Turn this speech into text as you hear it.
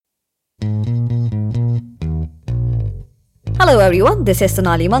Hello everyone, this is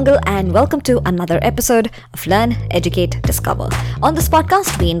Sonali Mangal and welcome to another episode of Learn, Educate, Discover. On this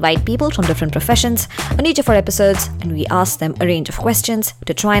podcast, we invite people from different professions on each of our episodes and we ask them a range of questions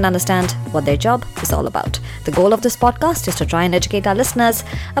to try and understand what their job is all about. The goal of this podcast is to try and educate our listeners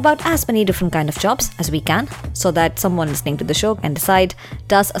about as many different kind of jobs as we can so that someone listening to the show can decide,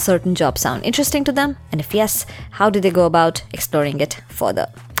 does a certain job sound interesting to them? And if yes, how do they go about exploring it further?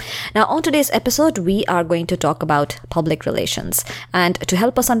 Now, on today's episode, we are going to talk about public relations. And to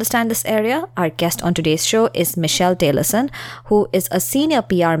help us understand this area, our guest on today's show is Michelle Taylorson, who is a senior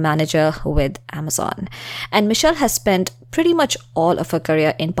PR manager with Amazon. And Michelle has spent pretty much all of her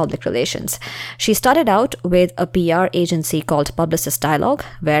career in public relations. She started out with a PR agency called Publicist Dialogue,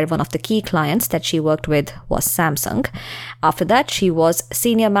 where one of the key clients that she worked with was Samsung. After that, she was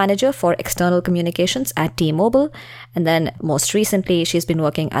senior manager for external communications at T-Mobile. And then most recently, she's been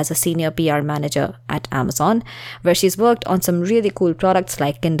working as a senior PR manager at Amazon, where she's worked on some really cool products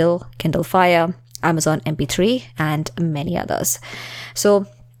like Kindle, Kindle Fire, Amazon MP3, and many others. So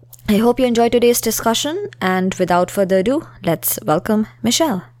I hope you enjoyed today's discussion, and without further ado, let's welcome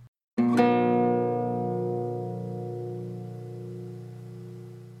Michelle.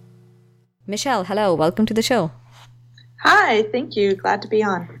 Michelle, hello, welcome to the show. Hi, thank you. Glad to be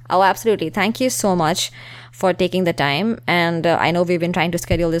on. Oh, absolutely. Thank you so much for taking the time. And I know we've been trying to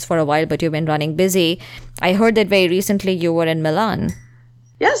schedule this for a while, but you've been running busy. I heard that very recently you were in Milan.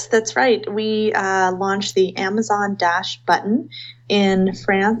 Yes, that's right. We launched the Amazon Dash button in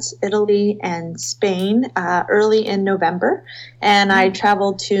France, Italy, and Spain early in November. And I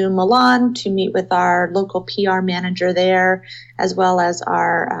traveled to Milan to meet with our local PR manager there, as well as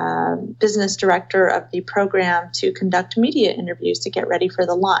our business director of the program to conduct media interviews to get ready for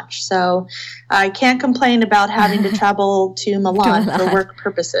the launch. So I can't complain about having to travel to Milan for work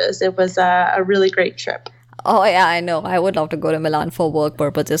purposes. It was a really great trip. Oh, yeah, I know. I would love to go to Milan for work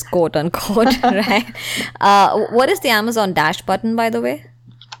purposes, quote unquote, right? What is the Amazon Dash button, by the way?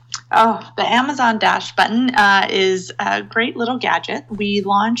 Oh, the Amazon Dash button is a great little gadget. We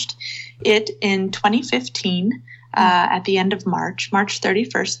launched it in 2015. At the end of March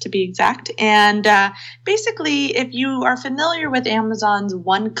 31st to be exact. And basically, if you are familiar with Amazon's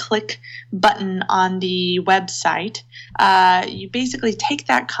one-click button on the website, you basically take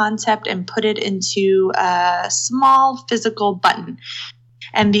that concept and put it into a small physical button.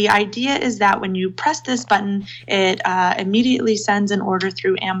 And the idea is that when you press this button, it immediately sends an order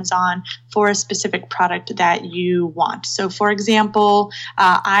through Amazon for a specific product that you want. So, for example,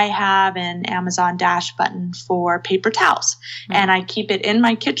 I have an Amazon Dash button for paper towels, and I keep it in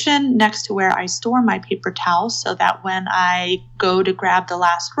my kitchen next to where I store my paper towels so that when I go to grab the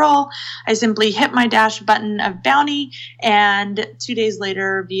last roll, I simply hit my Dash button of Bounty, and 2 days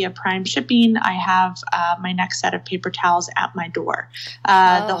later, via Prime shipping, I have my next set of paper towels at my door.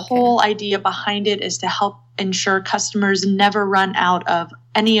 The whole idea behind it is to help ensure customers never run out of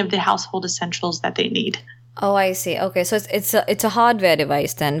any of the household essentials that they need. Oh, I see. Okay, so it's a hardware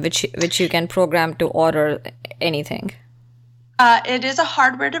device then, which you can program to order anything. It is a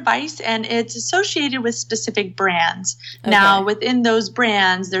hardware device, and it's associated with specific brands. Okay. Now, within those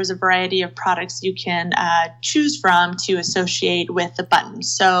brands, there's a variety of products you can choose from to associate with the button.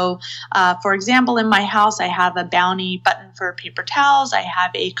 So, for example, in my house, I have a Bounty button for paper towels. I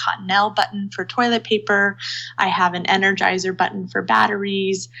have a Cottonelle button for toilet paper. I have an Energizer button for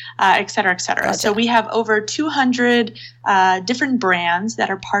batteries, et cetera, et cetera. Gotcha. So we have over 200 different brands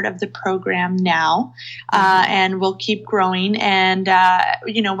that are part of the program now, and we'll keep growing. And,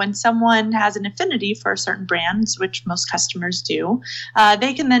 when someone has an affinity for certain brands, which most customers do,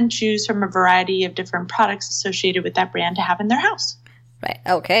 they can then choose from a variety of different products associated with that brand to have in their house. Right.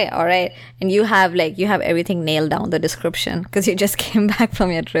 Okay. All right. And you have everything nailed down, the description, because you just came back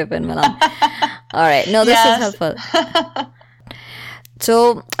from your trip in Milan. All right. No, this is helpful.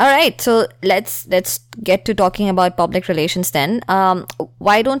 So, all right. So let's get to talking about public relations then.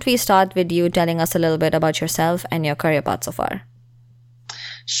 Why don't we start with you telling us a little bit about yourself and your career path so far?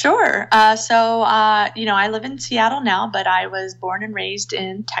 Sure. So, I live in Seattle now, but I was born and raised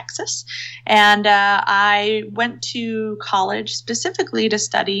in Texas. And I went to college specifically to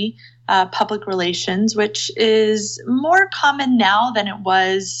study public relations, which is more common now than it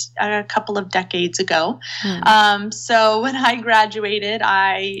was a couple of decades ago. So when I graduated,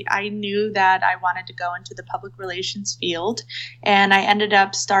 I knew that I wanted to go into the public relations field, and I ended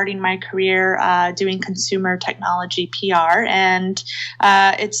up starting my career doing consumer technology PR, and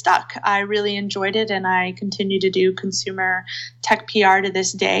it stuck. I really enjoyed it, and I continue to do consumer tech PR to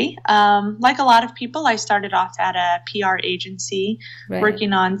this day. Like a lot of people, I started off at a PR agency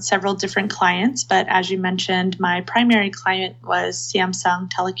working on several different clients. But as you mentioned, my primary client was Samsung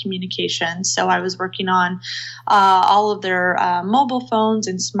Telecommunications. So I was working on all of their mobile phones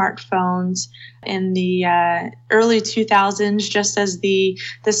and smartphones in the early 2000s, just as the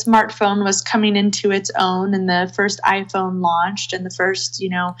smartphone was coming into its own and the first iPhone launched and the first,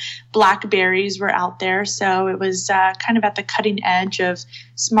 Blackberries were out there. So it was kind of at the cutting edge of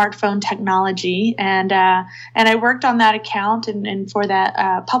smartphone technology. And I worked on that account and for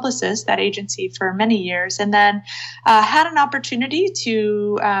that publicist, that agency for many years, and then had an opportunity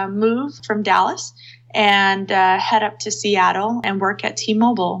to move from Dallas and head up to Seattle and work at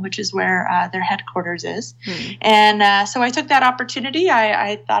T-Mobile, which is where their headquarters is. And so I took that opportunity.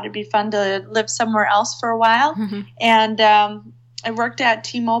 I thought it'd be fun to live somewhere else for a while. And I worked at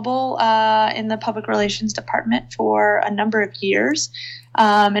T-Mobile in the public relations department for a number of years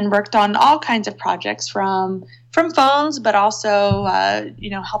and worked on all kinds of projects from phones, but also,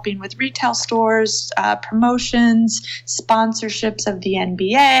 helping with retail stores, promotions, sponsorships of the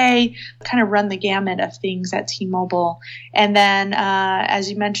NBA, kind of run the gamut of things at T-Mobile. And then,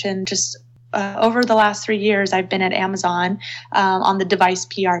 as you mentioned, just over the last 3 years, I've been at Amazon on the device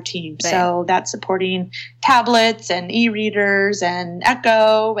PR team. Right. So that's supporting tablets and e-readers and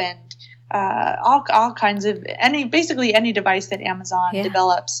Echo and all kinds of basically any device that Amazon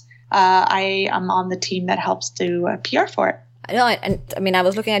develops. I am on the team that helps do PR for it. No, and I mean, I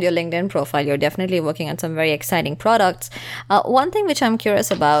was looking at your LinkedIn profile. You're definitely working on some very exciting products. One thing which I'm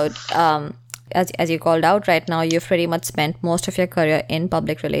curious about, as you called out right now, you've pretty much spent most of your career in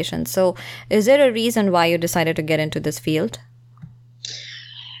public relations. So is there a reason why you decided to get into this field?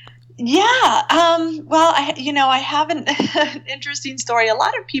 Yeah. Well, I have an interesting story. A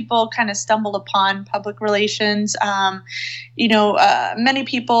lot of people kind of stumble upon public relations. Many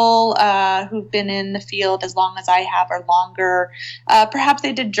people who've been in the field as long as I have or longer, perhaps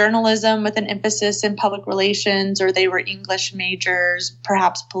they did journalism with an emphasis in public relations, or they were English majors,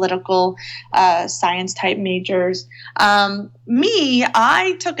 perhaps political science type majors. Me,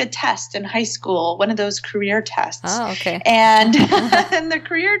 I took a test in high school, one of those career tests. Oh, okay. And, and the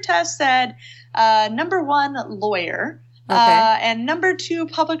career test said, number 1, lawyer. Okay. And number 2,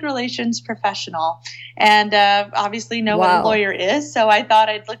 public relations professional. And obviously know what a lawyer is. So I thought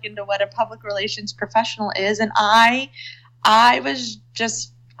I'd look into what a public relations professional is. And I was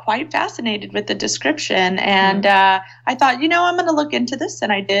just quite fascinated with the description. And I thought, I'm going to look into this.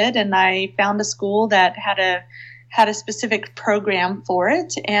 And I did. And I found a school that had a specific program for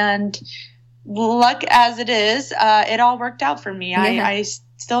it. And luck as it is, it all worked out for me. Yeah. I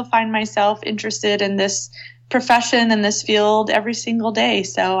still find myself interested in this profession and this field every single day.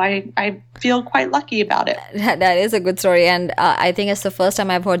 So I feel quite lucky about it. That is a good story. And I think it's the first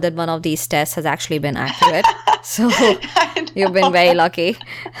time I've heard that one of these tests has actually been accurate. So you've been very lucky.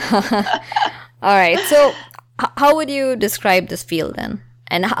 All right. So how would you describe this field then?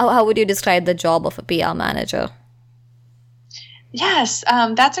 And how would you describe the job of a PR manager? Yes,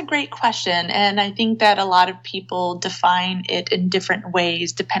 that's a great question. And I think that a lot of people define it in different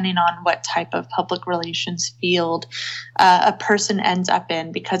ways depending on what type of public relations field a person ends up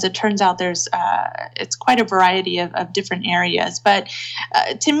in, because it turns out it's quite a variety of different areas. But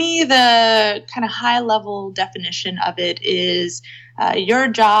to me, the kind of high level definition of it is your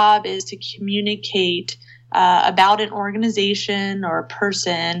job is to communicate about an organization or a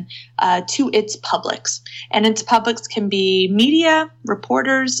person to its publics. And its publics can be media,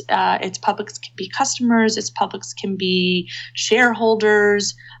 reporters, its publics can be customers, its publics can be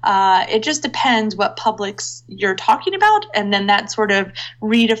shareholders. It just depends what publics you're talking about. And then that sort of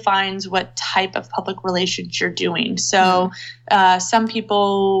redefines what type of public relations you're doing. So some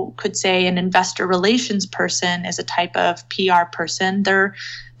people could say an investor relations person is a type of PR person. They're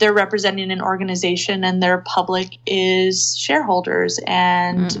representing an organization and their public is shareholders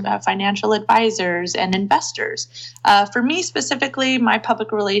and financial advisors and investors. For me specifically, my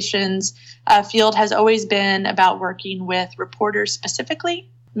public relations field has always been about working with reporters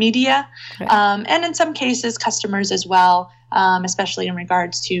specifically, media, and in some cases customers as well, especially in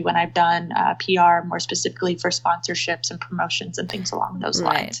regards to when I've done PR more specifically for sponsorships and promotions and things along those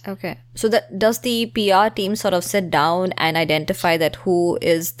lines. Okay. So does the PR team sort of sit down and identify that who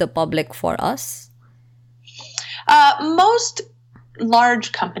is the public for us?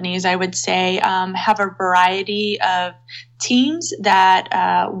 large companies, I would say, have a variety of teams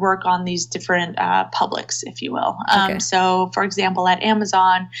that work on these different publics, if you will. Okay. So, for example, at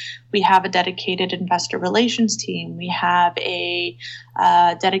Amazon, we have a dedicated investor relations team. We have a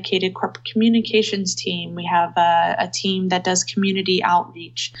dedicated corporate communications team. We have a team that does community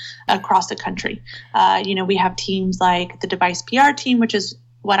outreach across the country. We have teams like the device PR team, which is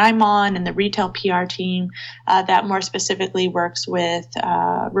what I'm on, and the retail PR team that more specifically works with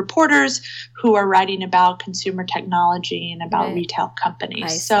reporters who are writing about consumer technology and about retail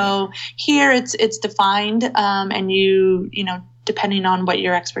companies. So here it's defined, and you depending on what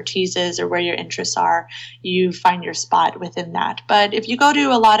your expertise is or where your interests are, you find your spot within that. But if you go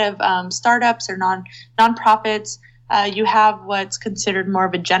to a lot of startups or nonprofits, you have what's considered more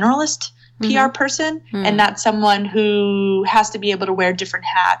of a generalist PR person, and that's someone who has to be able to wear different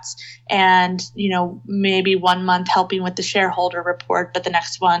hats and, maybe 1 month helping with the shareholder report, but the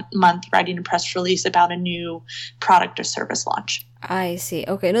next month writing a press release about a new product or service launch. I see.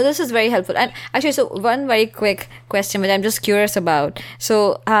 Okay. No, this is very helpful. And actually, so one very quick question, which I'm just curious about.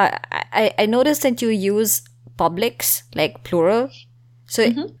 So I noticed that you use publics, like plural.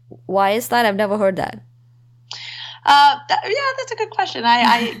 So why is that? I've never heard that. That's a good question.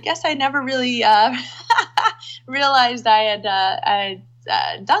 I guess I never really realized I had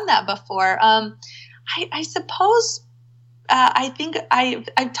done that before. I suppose I think I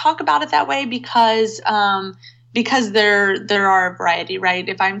talk about it that way because there are a variety, right?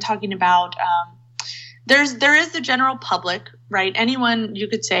 If I'm talking about there is the general public, right? Anyone you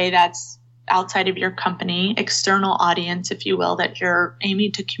could say that's outside of your company, external audience, if you will, that you're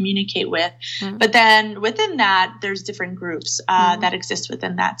aiming to communicate with. But then within that, there's different groups that exist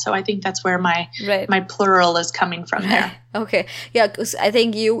within that. So I think that's where my plural is coming from there. Okay. Yeah, because I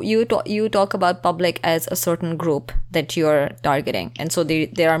think you talk about public as a certain group that you're targeting. And so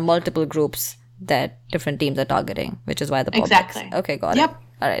there are multiple groups that different teams are targeting, which is why the public. Exactly. Okay, got it.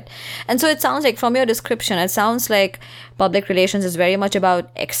 All right. And so it sounds like from your description, it sounds like public relations is very much about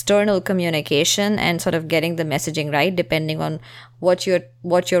external communication and sort of getting the messaging right, depending on what your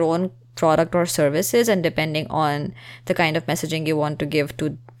own product or service is, and depending on the kind of messaging you want to give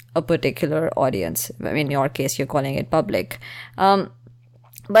to a particular audience. I mean, in your case, you're calling it public.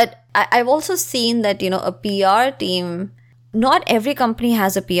 But I've also seen that, a PR team, not every company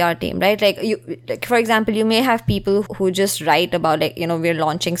has a PR team, right? Like for example, you may have people who just write about, we're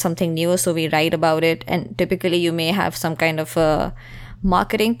launching something new, so we write about it. And typically you may have some kind of a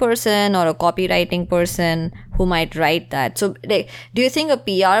marketing person or a copywriting person who might write that. So do you think a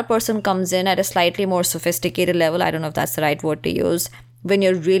PR person comes in at a slightly more sophisticated level? I don't know if that's the right word to use, when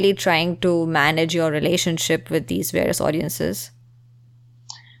you're really trying to manage your relationship with these various audiences?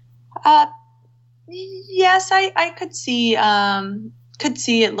 Yes, I could see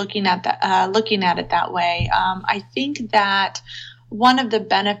it looking at it that way. I think that one of the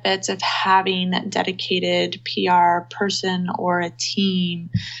benefits of having a dedicated PR person or a team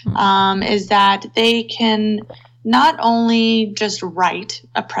is that they can not only just write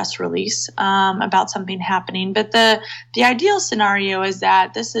a press release about something happening, but the ideal scenario is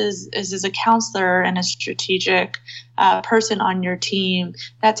that this is a counselor and a strategic person on your team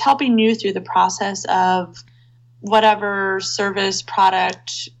that's helping you through the process of whatever service,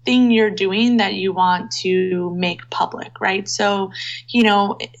 product, thing you're doing that you want to make public, right? So,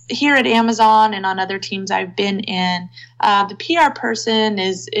 here at Amazon and on other teams I've been in, the PR person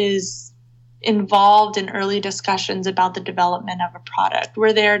is involved in early discussions about the development of a product.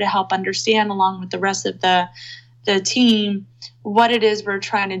 We're there to help understand, along with the rest of the team, what it is we're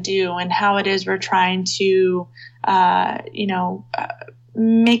trying to do and how it is we're trying to,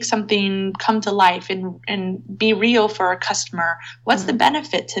 make something come to life and be real for a customer. What's the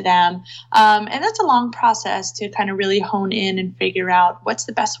benefit to them? And that's a long process to kind of really hone in and figure out what's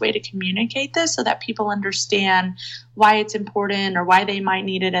the best way to communicate this so that people understand why it's important or why they might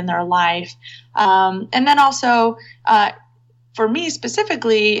need it in their life. And then also, for me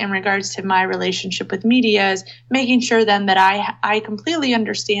specifically, in regards to my relationship with media, is making sure then that I completely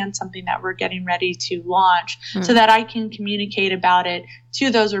understand something that we're getting ready to launch so that I can communicate about it to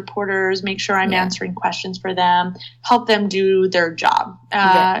those reporters, make sure I'm answering questions for them, help them do their job.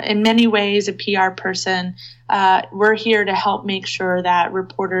 In many ways, a PR person, we're here to help make sure that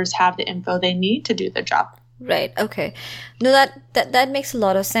reporters have the info they need to do their job. Right. Okay. No, that makes a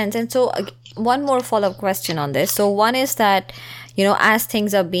lot of sense. And so one more follow-up question on this. So one is that, as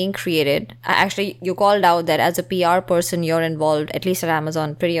things are being created, actually you called out that as a PR person, you're involved, at least at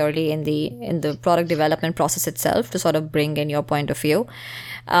Amazon, pretty early in the product development process itself to sort of bring in your point of view.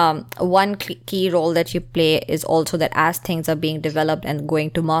 One key role that you play is also that as things are being developed and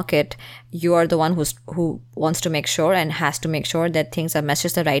going to market, you are the one who wants to make sure and has to make sure that things are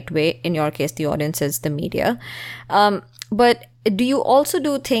messaged the right way. In your case, the audience is the media. But do you also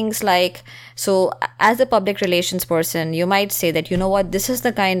do things like, so as a public relations person, you might say that, this is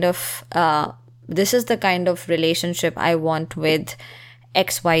the kind of relationship I want with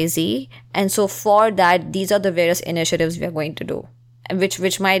XYZ. And so for that, these are the various initiatives we are going to do.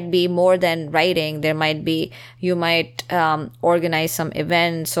 Which might be more than writing. You might organize some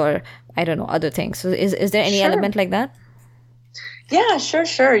events or, I don't know, other things. So is there any element like that? Yeah,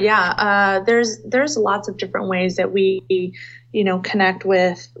 sure. Yeah. There's lots of different ways that we, connect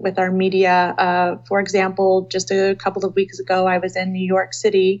with our media. For example, just a couple of weeks ago, I was in New York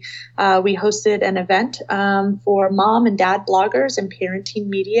City. We hosted an event for mom and dad bloggers and parenting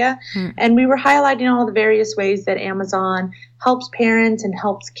media. And we were highlighting all the various ways that Amazon helps parents and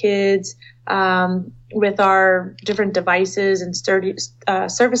helps kids with our different devices and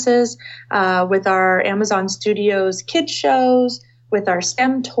services, with our Amazon Studios kids shows, with our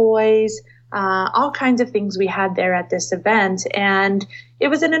STEM toys, all kinds of things we had there at this event. And it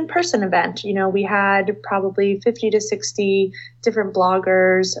was an in-person event. We had probably 50 to 60 different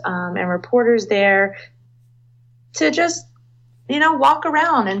bloggers and reporters there to just walk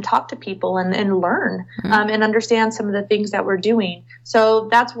around and talk to people and learn and understand some of the things that we're doing. So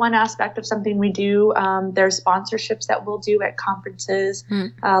that's one aspect of something we do. There's sponsorships that we'll do at conferences,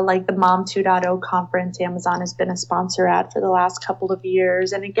 like the Mom 2.0 conference. Amazon has been a sponsor at for the last couple of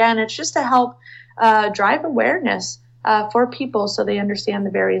years. And again, it's just to help drive awareness for people so they understand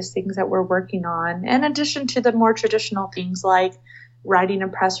the various things that we're working on. In addition to the more traditional things like writing a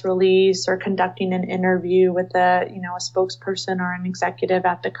press release or conducting an interview with a spokesperson or an executive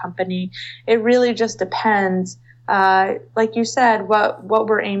at the company. It really just depends, like you said, what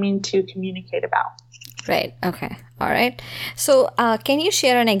we're aiming to communicate about. Right. Okay. All right. So can you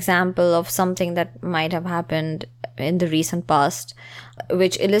share an example of something that might have happened in the recent past,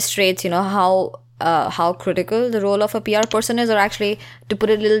 which illustrates, how critical the role of a PR person is, or actually, to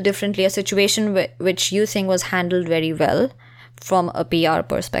put it a little differently, a situation which you think was handled very well from a PR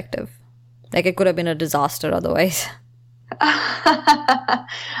perspective? Like it could have been a disaster otherwise.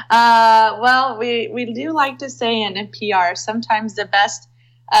 Well, we do like to say in PR, sometimes the best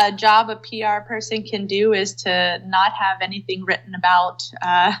job a PR person can do is to not have anything written about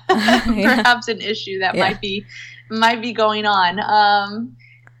perhaps an issue that might be going on.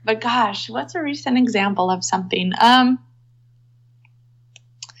 But gosh, what's a recent example of something?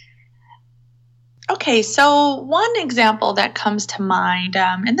 Okay, so one example that comes to mind,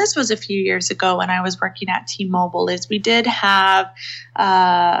 and this was a few years ago when I was working at T-Mobile, is we did have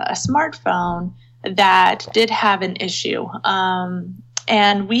a smartphone that did have an issue,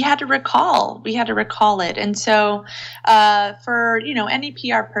 and we had to recall it. And so for any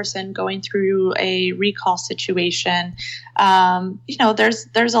PR person going through a recall situation,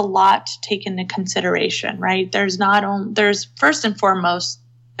 there's a lot to take into consideration, right? There's first and foremost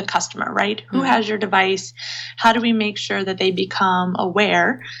the customer, right? Who has your device? How do we make sure that they become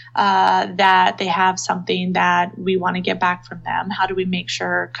aware that they have something that we want to get back from them? How do we make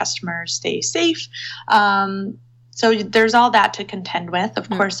sure customers stay safe? So there's all that to contend with. Of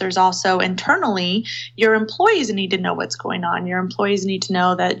course, there's also internally, your employees need to know what's going on. Your employees need to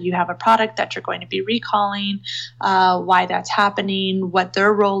know that you have a product that you're going to be recalling, why that's happening, what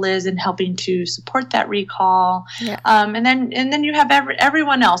their role is in helping to support that recall. Yeah. And then you have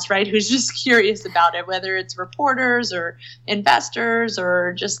everyone else, right, who's just curious about it, whether it's reporters or investors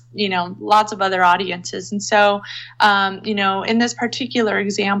or just, lots of other audiences. And so, in this particular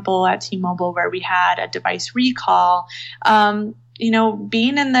example at T-Mobile where we had a device recall, being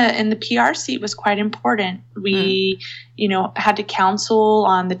in the PR seat was quite important. We, had to counsel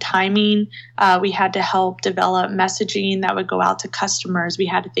on the timing. We had to help develop messaging that would go out to customers. We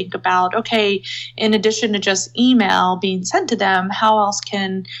had to think about, okay, in addition to just email being sent to them, how else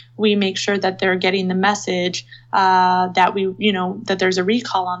can we make sure that they're getting the message that that there's a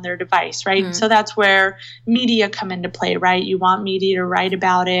recall on their device, right? So that's where media come into play, right? You want media to write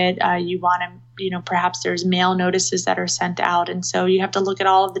about it. You want to perhaps there's mail notices that are sent out. And so you have to look at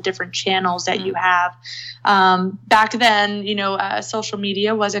all of the different channels that you have. Back then, social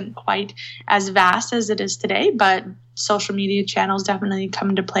media wasn't quite as vast as it is today, but social media channels definitely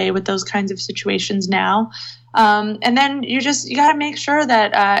come into play with those kinds of situations now. And then you got to make sure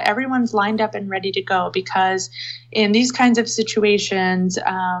that everyone's lined up and ready to go, because in these kinds of situations,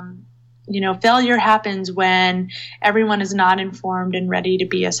 failure happens when everyone is not informed and ready to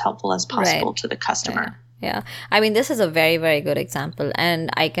be as helpful as possible to the customer. Yeah. I mean, this is a very, very good example.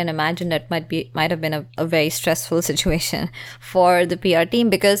 And I can imagine that might have been a very stressful situation for the PR team,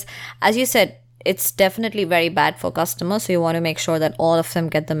 because as you said, it's definitely very bad for customers. So you want to make sure that all of them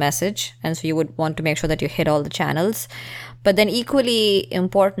get the message. And so you would want to make sure that you hit all the channels. But then equally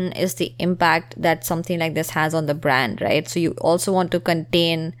important is the impact that something like this has on the brand, right? So you also want to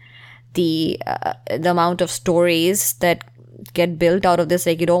contain the amount of stories that get built out of this.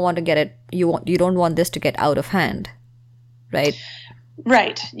 Like, you don't want to get it, you don't want this to get out of hand, right?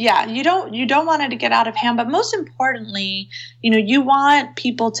 Right. Yeah. You don't want it to get out of hand, but most importantly, you want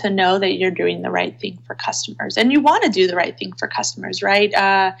people to know that you're doing the right thing for customers, and you want to do the right thing for customers, right?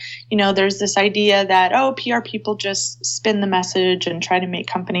 There's this idea that, PR people just spin the message and try to make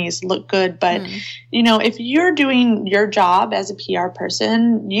companies look good. But, if you're doing your job as a PR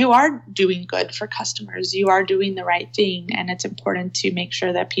person, you are doing good for customers. You are doing the right thing. And it's important to make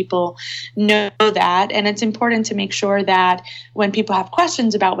sure that people know that. And it's important to make sure that when people have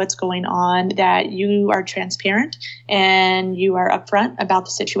questions about what's going on, that you are transparent and you are upfront about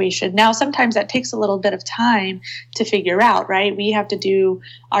the situation. Now, sometimes that takes a little bit of time to figure out, right? We have to do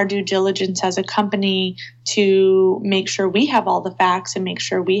our due diligence as a company to make sure we have all the facts and make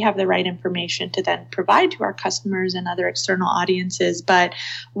sure we have the right information to then provide to our customers and other external audiences. But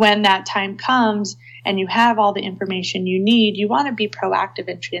when that time comes and you have all the information you need, you want to be proactive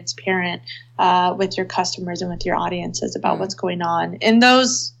and transparent with your customers and with your audiences about what's going on in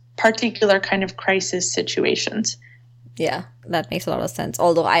those particular kind of crisis situations. Yeah, that makes a lot of sense.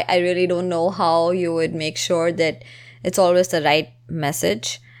 Although I really don't know how you would make sure that it's always the right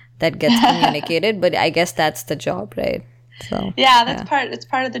message that gets communicated, but I guess that's the job, right? So yeah, it's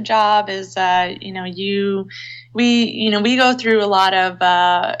part of the job is we go through a lot of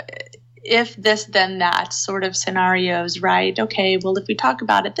if this then that sort of scenarios, right? Okay, well, if we talk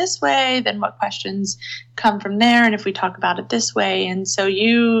about it this way, then what questions come from there? And if we talk about it this way, and so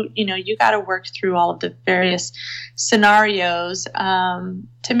you got to work through all of the various scenarios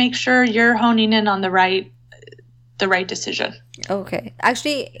to make sure you're honing in on the right decision. Okay.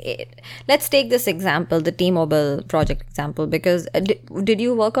 Actually, let's take this example, the T-Mobile project example, because did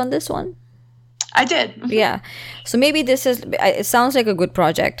you work on this one? I did. Yeah. So maybe it sounds like a good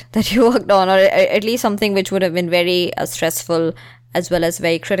project that you worked on, or at least something which would have been very stressful as well as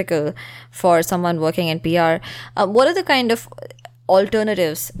very critical for someone working in PR. What are the kind of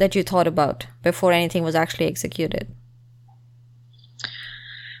alternatives that you thought about before anything was actually executed?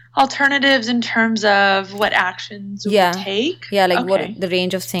 Alternatives in terms of what actions we take? Yeah, like what the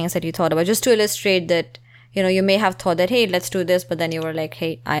range of things that you thought about, just to illustrate that, you may have thought that, hey, let's do this, but then you were like,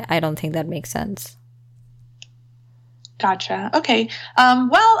 hey, I don't think that makes sense. Gotcha. Okay.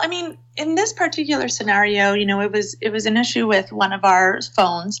 Well, I mean, in this particular scenario, it was an issue with one of our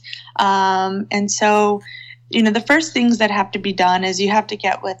phones. And so, the first things that have to be done is you have to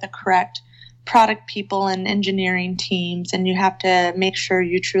get with the correct product people and engineering teams, and you have to make sure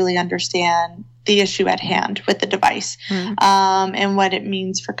you truly understand the issue at hand with the device, and what it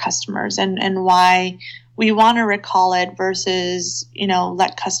means for customers, and why we want to recall it versus,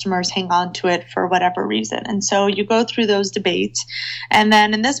 let customers hang on to it for whatever reason. And so you go through those debates. And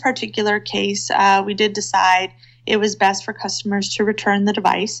then in this particular case, we did decide it was best for customers to return the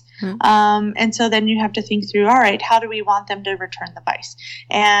device. And so then you have to think through, all right, how do we want them to return the device?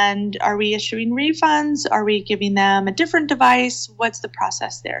 And are we issuing refunds? Are we giving them a different device? What's the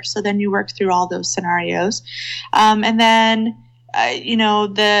process there? So then you work through all those scenarios. And then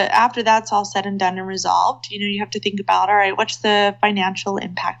after that's all said and done and resolved, you have to think about, all right, what's the financial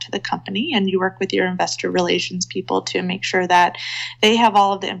impact to the company? And you work with your investor relations people to make sure that they have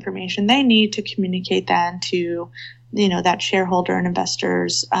all of the information they need to communicate then to, that shareholder and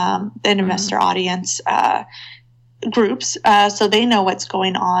investors, and investor audience, groups, so they know what's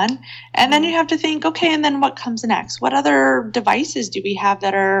going on. And then you have to think, okay, and then what comes next? What other devices do we have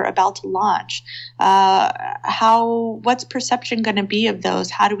that are about to launch? What's perception going to be of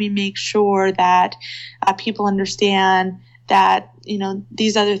those? How do we make sure that people understand that,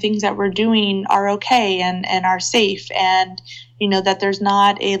 these other things that we're doing are okay and are safe, and, that there's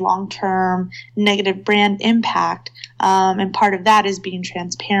not a long-term negative brand impact. And part of that is being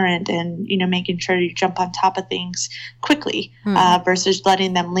transparent and, making sure you jump on top of things quickly versus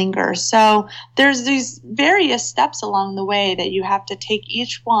letting them linger. So there's these various steps along the way that you have to take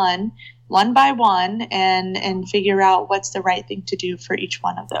each one one by one and figure out what's the right thing to do for each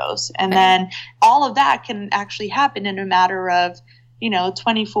one of those. And then all of that can actually happen in a matter of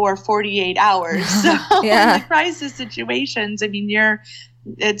 24, 48 hours. So in the crisis situations, I mean,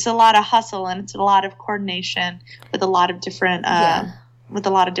 it's a lot of hustle and it's a lot of coordination with a lot of different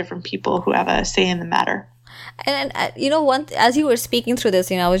people who have a say in the matter. And as you were speaking through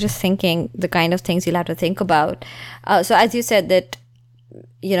this, I was just thinking the kind of things you'll have to think about. So as you said that,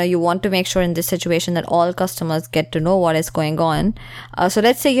 you want to make sure in this situation that all customers get to know what is going on. So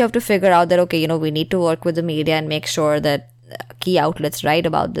let's say you have to figure out that, okay, we need to work with the media and make sure that key outlets write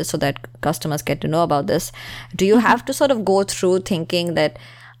about this so that customers get to know about this. Do you have to sort of go through thinking that,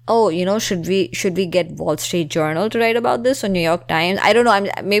 should we get Wall Street Journal to write about this or New York Times? I don't know.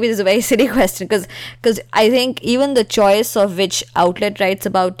 Maybe this is a very silly question because I think even the choice of which outlet writes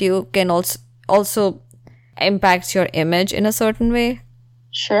about you can also impacts your image in a certain way.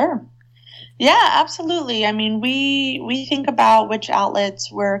 Sure. Yeah, absolutely. I mean, we think about which outlets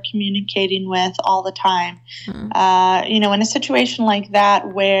we're communicating with all the time. In a situation like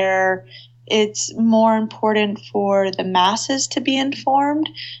that where it's more important for the masses to be informed,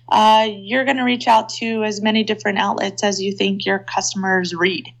 you're going to reach out to as many different outlets as you think your customers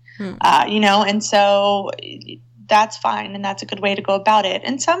read. And so that's fine, and that's a good way to go about it.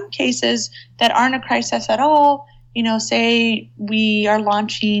 In some cases that aren't a crisis at all, say we are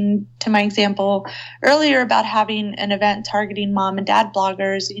launching, to my example earlier about having an event targeting mom and dad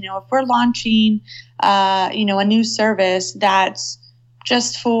bloggers, if we're launching, a new service that's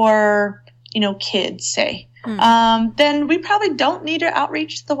just for, kids, say, then we probably don't need to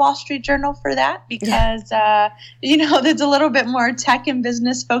outreach to the Wall Street Journal for that because, it's a little bit more tech and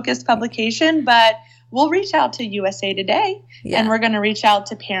business focused publication, but we'll reach out to USA Today and we're going to reach out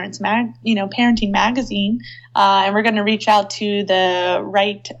to Parenting Magazine, and we're going to reach out to the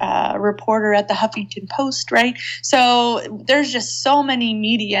reporter at the Huffington Post, right? So there's just so many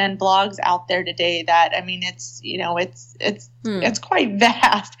media and blogs out there today that, I mean, it's quite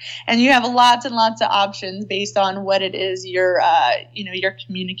vast, and you have lots and lots of options based on what it is you're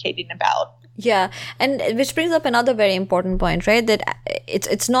communicating about. Yeah, and which brings up another very important point, right? That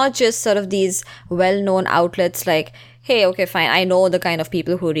it's not just sort of these well-known outlets like, hey, okay, fine, I know the kind of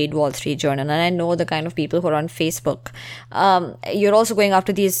people who read Wall Street Journal and I know the kind of people who are on Facebook. You're also going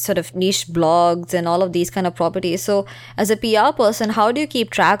after these sort of niche blogs and all of these kind of properties. So as a PR person, how do you keep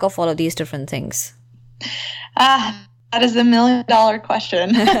track of all of these different things? That is $1 million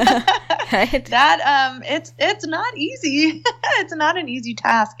question. Right? That it's not easy. It's not an easy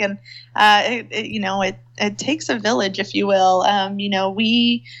task, and it takes a village, if you will.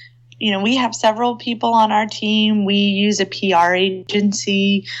 We have several people on our team. We use a PR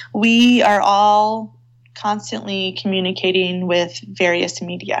agency. We are all constantly communicating with various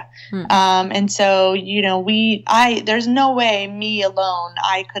media. And so, there's no way me alone,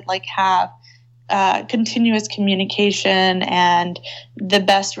 I could have continuous communication and the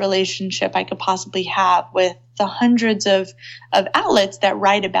best relationship I could possibly have with the hundreds of outlets that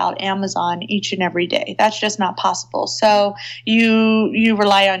write about Amazon each and every day. That's just not possible. So you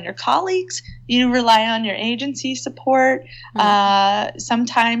rely on your colleagues, you rely on your agency support.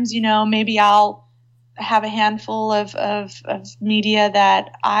 Sometimes, maybe I'll have a handful of media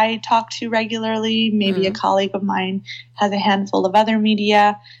that I talk to regularly. Maybe a colleague of mine has a handful of other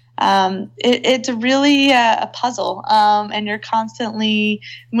media. It's really a puzzle, and you're constantly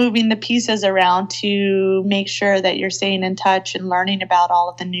moving the pieces around to make sure that you're staying in touch and learning about all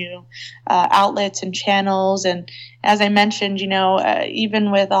of the new outlets and channels. And as I mentioned, even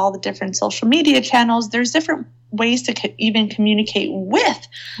with all the different social media channels, there's different ways to even communicate with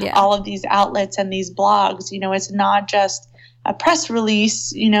all of these outlets and these blogs. It's not just a press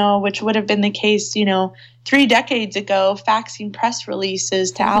release, which would have been the case, 3 decades ago, faxing press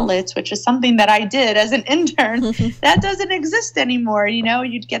releases to outlets, which is something that I did as an intern. That doesn't exist anymore.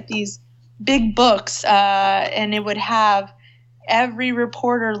 You'd get these big books, and it would have every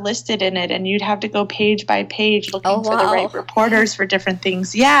reporter listed in it, and you'd have to go page by page looking for the right reporters for different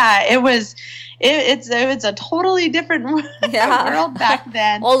things. Yeah, it's a totally different world back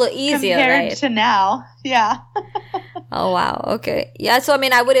then. All the easier, compared to now. Yeah. Oh, wow. Okay. Yeah. So,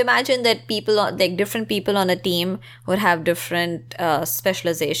 I would imagine that different people on a team would have different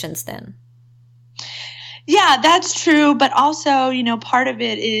specializations then. Yeah, that's true. But also, part of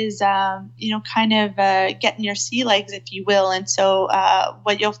it is, getting your sea legs, if you will. And so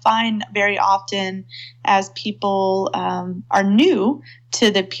what you'll find very often as people are new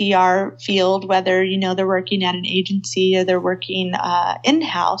to the PR field, whether, they're working at an agency or they're working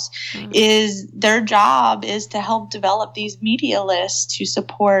in-house, is their job is to help develop these media lists to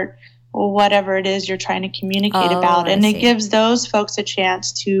support whatever it is you're trying to communicate about. And it gives those folks a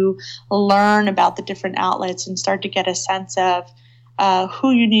chance to learn about the different outlets and start to get a sense of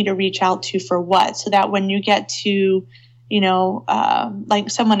who you need to reach out to for what, so that when you get to, like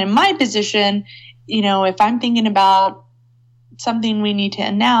someone in my position, if I'm thinking about something we need to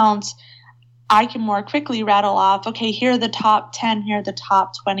announce, I can more quickly rattle off, okay, here are the top 10, here are the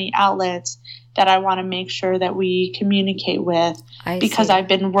top 20 outlets that I want to make sure that we communicate with, because I've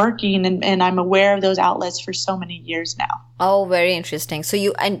been working and I'm aware of those outlets for so many years now. Oh, very interesting. So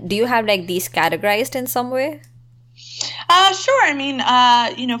do you have like these categorized in some way? Sure. I mean,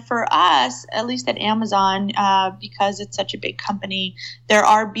 for us, at least at Amazon, because it's such a big company, there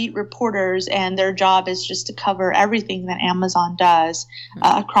are beat reporters, and their job is just to cover everything that Amazon does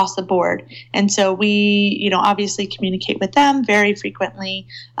across the board. And so we, obviously communicate with them very frequently.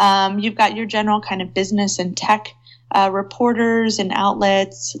 You've got your general kind of business and tech reporters and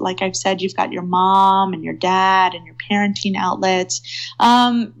outlets. Like I've said, you've got your mom and your dad and your parenting outlets.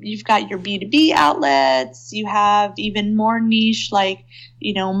 You've got your B2B outlets. You have even more niche, like,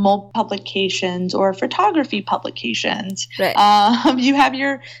 mobile publications or photography publications. Right. You have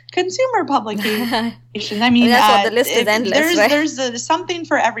your consumer publications. I mean, that's what the list is endless. There's something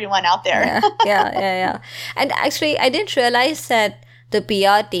for everyone out there. Yeah. And actually, I didn't realize that the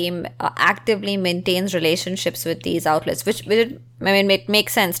PR team actively maintains relationships with these outlets, which it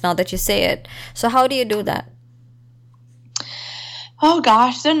makes sense now that you say it. So how do you do that? Oh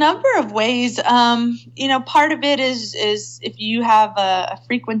gosh, there are a number of ways. Part of it is if you have a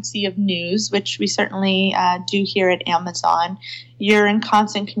frequency of news, which we certainly do here at Amazon, you're in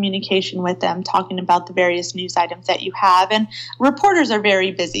constant communication with them, talking about the various news items that you have. And reporters are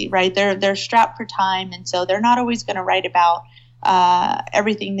very busy, right? They're strapped for time, and so they're not always going to write about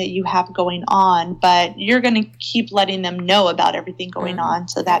everything that you have going on, but you're going to keep letting them know about everything going on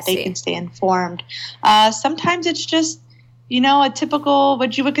so that they can stay informed. Sometimes it's just, a typical,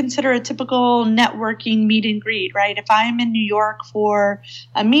 what you would consider a typical networking meet and greet, right? If I'm in New York for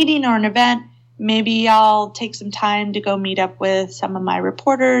a meeting or an event, maybe I'll take some time to go meet up with some of my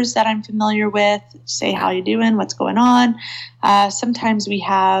reporters that I'm familiar with, say, how you doing, what's going on. Sometimes we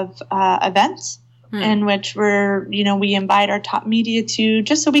have events in which we invite our top media to,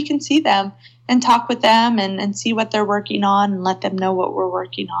 just so we can see them and talk with them and see what they're working on and let them know what we're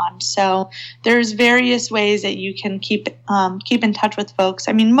working on. So there's various ways that you can keep in touch with folks.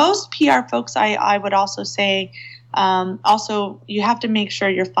 I mean, most PR folks, I would also say, also you have to make sure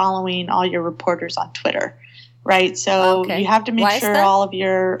you're following all your reporters on Twitter, right? So you have to make sure all of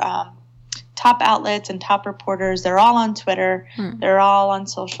your top outlets and top reporters, they're all on Twitter, they're all on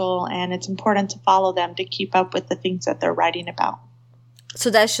social, and it's important to follow them to keep up with the things that they're writing about. So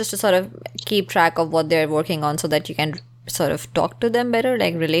that's just to sort of keep track of what they're working on so that you can sort of talk to them better,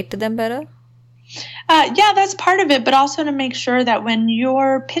 like relate to them better? Yeah, that's part of it, but also to make sure that when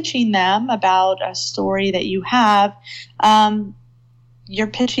you're pitching them about a story that you have, you're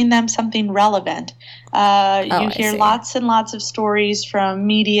pitching them something relevant. You hear lots and lots of stories from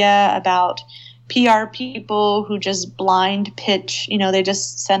media about PR people who just blind pitch. They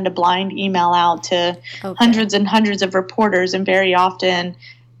just send a blind email out to hundreds and hundreds of reporters, and very often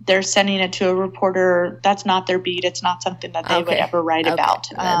they're sending it to a reporter that's not their beat. It's not something that they would ever write about.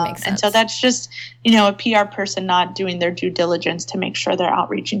 That makes sense. And so that's just, a PR person not doing their due diligence to make sure they're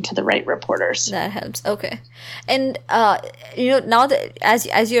outreaching to the right reporters. That helps. Okay. And, now that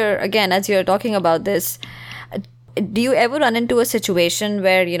as you're talking about this, do you ever run into a situation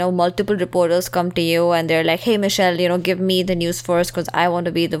where, multiple reporters come to you and they're like, hey, Michelle, give me the news first because I want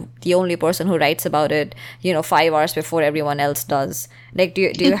to be the only person who writes about it, 5 hours before everyone else does. Like, do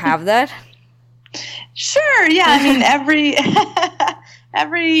you have that? Sure. Yeah. I mean,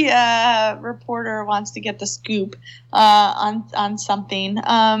 every reporter wants to get the scoop on something.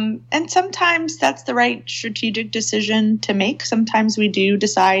 And sometimes that's the right strategic decision to make. Sometimes we do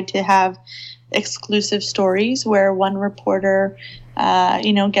decide to have exclusive stories where one reporter,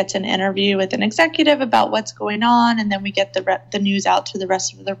 gets an interview with an executive about what's going on, and then we get the news out to the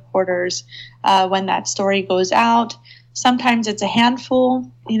rest of the reporters when that story goes out. Sometimes it's a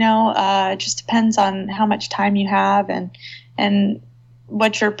handful, it just depends on how much time you have and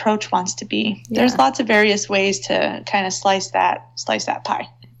what your approach wants to be. Yeah. There's lots of various ways to kind of slice that pie.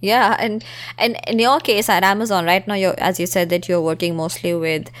 Yeah, and in your case at Amazon right now, as you said that you're working mostly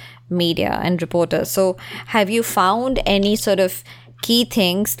with media and reporters. So have you found any sort of key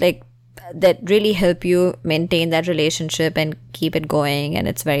things like that really help you maintain that relationship and keep it going and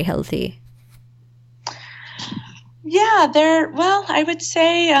it's very healthy? Yeah, I would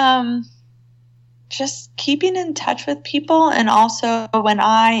say just keeping in touch with people, and also when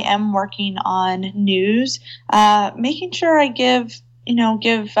I am working on news, making sure I give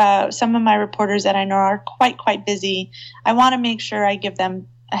some of my reporters that I know are quite busy. I want to make sure I give them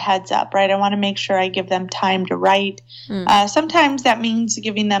a heads up, right? I want to make sure I give them time to write. Sometimes that means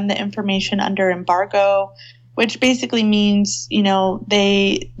giving them the information under embargo, which basically means,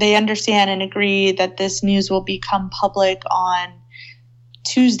 they understand and agree that this news will become public on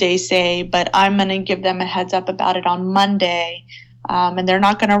Tuesday, say, but I'm going to give them a heads up about it on Monday. And they're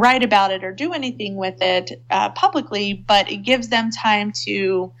not going to write about it or do anything with it publicly, but it gives them time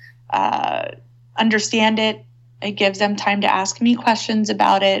to understand it. It gives them time to ask me questions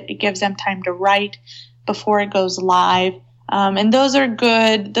about it. It gives them time to write before it goes live. And those are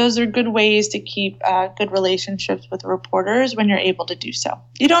good ways to keep good relationships with reporters when you're able to do so.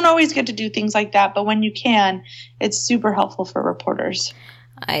 You don't always get to do things like that, but when you can, it's super helpful for reporters.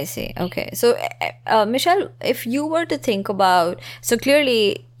 I see. Okay. So, Michelle, if you were to think about, so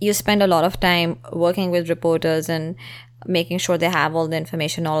clearly you spend a lot of time working with reporters and making sure they have all the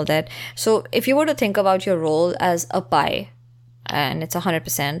information, all that. So if you were to think about your role as a pie, and it's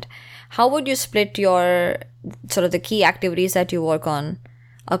 100%, how would you split your sort of the key activities that you work on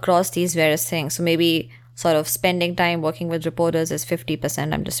across these various things? So maybe sort of spending time working with reporters is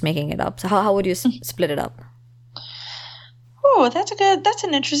 50%. I'm just making it up. So how would you split it up? Oh, that's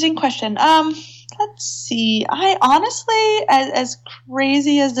an interesting question. Let's see. I honestly, as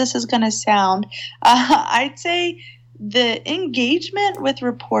crazy as this is going to sound, I'd say the engagement with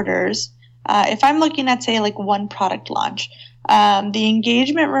reporters, if I'm looking at, say, like one product launch, the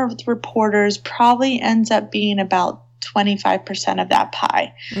engagement with reporters probably ends up being about 25% of that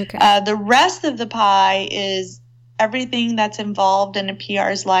pie. Okay. The rest of the pie is everything that's involved in a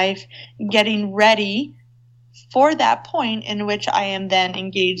PR's life, getting ready for that point in which I am then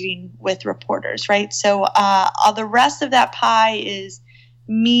engaging with reporters, right? So the rest of that pie is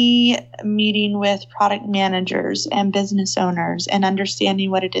me meeting with product managers and business owners and understanding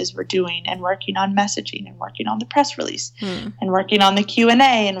what it is we're doing and working on messaging and working on the press release and working on the Q&A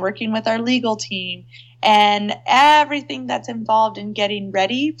and working with our legal team and everything that's involved in getting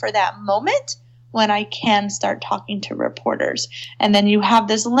ready for that moment when I can start talking to reporters. And then you have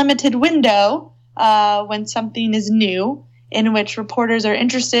this limited window when something is new in which reporters are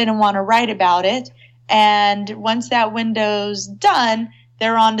interested and want to write about it. And once that window's done,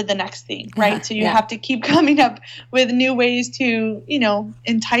 they're on to the next thing, right? So you have to keep coming up with new ways to,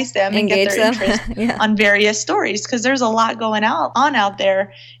 entice them and get their interest on various stories, because there's a lot going on out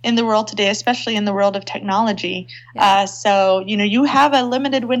there in the world today, especially in the world of technology. So, you have a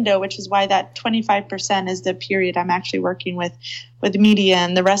limited window, which is why that 25% is the period I'm actually working with media,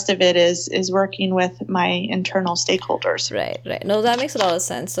 and the rest of it is working with my internal stakeholders. Right. No, that makes a lot of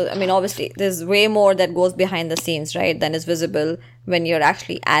sense. So, obviously, there's way more that goes behind the scenes, right, than is visible when you're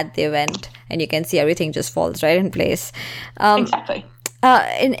actually at the event and you can see everything just falls right in place. Exactly.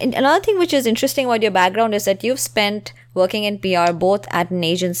 And another thing which is interesting about your background is that you've spent working in PR both at an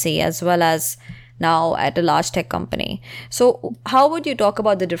agency as well as now at a large tech company. So how would you talk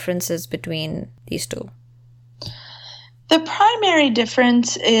about the differences between these two? The primary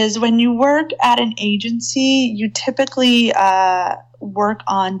difference is when you work at an agency, you typically work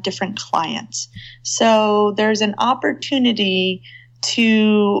on different clients. So there's an opportunity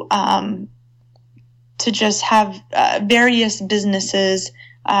to just have various businesses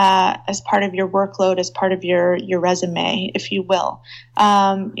as part of your workload, as part of your resume, if you will.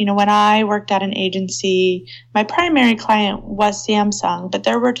 When I worked at an agency, my primary client was Samsung, but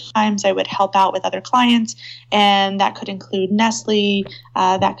there were times I would help out with other clients, and that could include Nestle,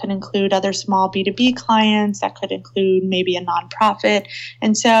 that could include other small B2B clients, that could include maybe a nonprofit.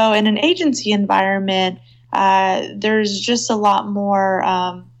 And so in an agency environment, there's just a lot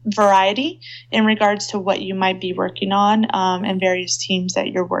more variety in regards to what you might be working on and various teams that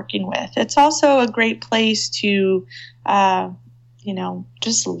you're working with. It's also a great place to,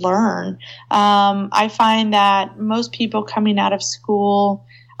 just learn. I find that most people coming out of school,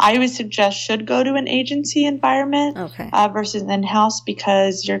 I would suggest should go to an agency environment versus in-house,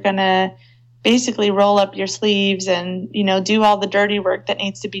 because you're going to basically roll up your sleeves and, do all the dirty work that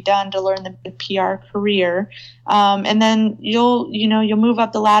needs to be done to learn the PR career. And then you'll move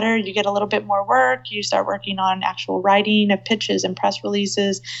up the ladder, you get a little bit more work, you start working on actual writing of pitches and press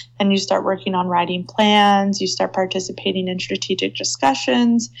releases, and you start working on writing plans, you start participating in strategic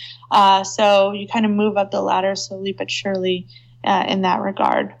discussions. So you kind of move up the ladder slowly but surely in that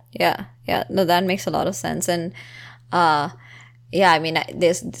regard. Yeah. No, that makes a lot of sense. And,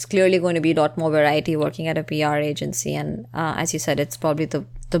 there's clearly going to be a lot more variety working at a PR agency. And as you said, it's probably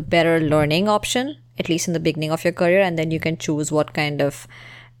the better learning option at least in the beginning of your career, and then you can choose what kind of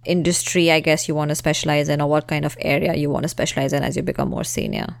industry, I guess, you want to specialize in, or what kind of area you want to specialize in as you become more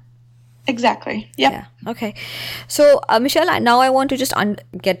senior. Exactly. Yep. Yeah. Okay. So, Michelle, now I want to just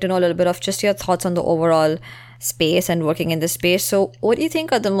get to know a little bit of just your thoughts on the overall space and working in this space. So, what do you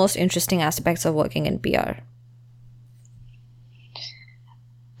think are the most interesting aspects of working in PR?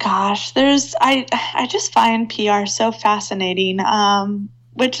 Gosh, I just find PR so fascinating,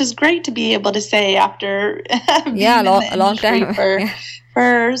 which is great to be able to say after being a long time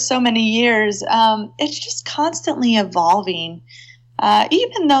for so many years. It's just constantly evolving.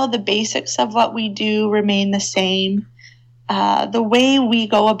 Even though the basics of what we do remain the same, the way we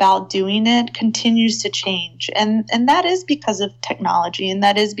go about doing it continues to change. And that is because of technology, and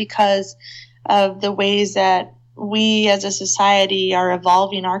that is because of the ways that we as a society are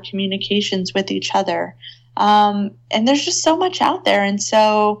evolving our communications with each other. And there's just so much out there. And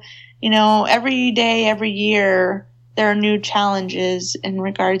so, every day, every year, there are new challenges in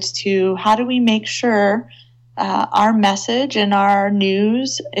regards to how do we make sure our message and our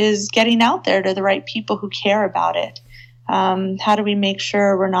news is getting out there to the right people who care about it. How do we make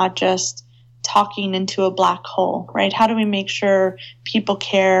sure we're not just talking into a black hole, right? How do we make sure people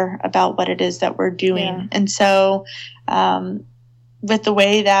care about what it is that we're doing? Yeah. And so with the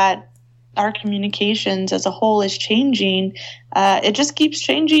way that our communications as a whole is changing, it just keeps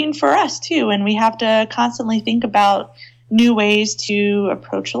changing for us too. And we have to constantly think about new ways to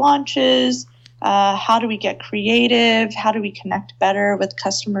approach launches. How do we get creative? How do we connect better with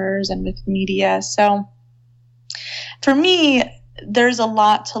customers and with media? So for me, there's a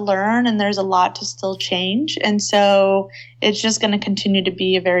lot to learn and there's a lot to still change. And so it's just going to continue to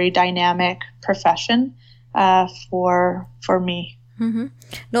be a very dynamic profession for me. Mm-hmm.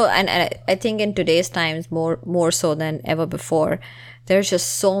 No, and I think in today's times, more so than ever before, there's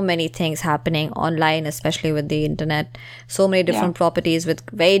just so many things happening online, especially with the internet. So many different properties with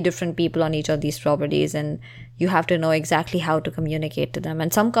very different people on each of these properties, and you have to know exactly how to communicate to them.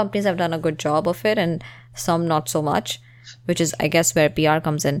 And some companies have done a good job of it, and some not so much, which is, I guess, where PR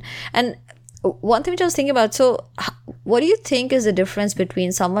comes in. And one thing which I was thinking about, so what do you think is the difference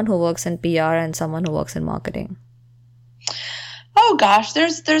between someone who works in PR and someone who works in marketing? Oh gosh,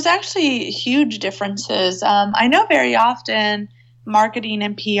 there's actually huge differences. I know very often marketing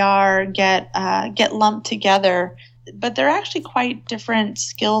and PR get lumped together, but they're actually quite different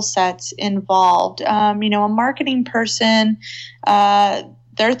skill sets involved. A marketing person,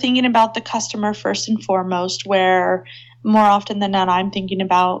 they're thinking about the customer first and foremost, where more often than not, I'm thinking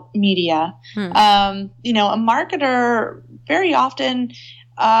about media. A marketer, very often,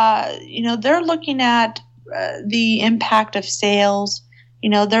 they're looking at the impact of sales.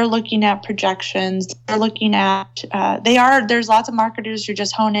 They're looking at projections. They're looking at, there's lots of marketers who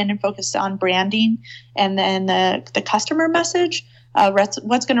just hone in and focus on branding and then the customer message, what's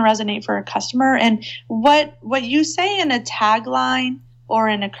going to resonate for a customer. And what you say in a tagline or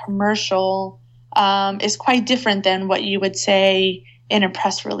in a commercial is quite different than what you would say in a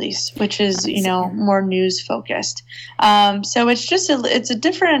press release, which is, more news focused. So it's just it's a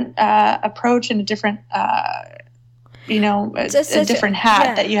different approach and a different, a different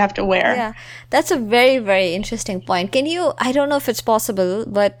hat that you have to wear. Yeah, that's a very, very interesting point. I don't know if it's possible,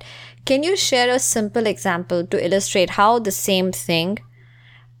 but can you share a simple example to illustrate how the same thing,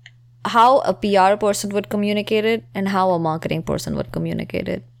 how a PR person would communicate it and how a marketing person would communicate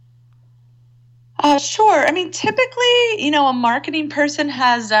it? Sure. I mean, typically, a marketing person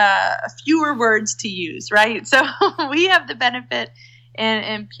has fewer words to use, right? So we have the benefit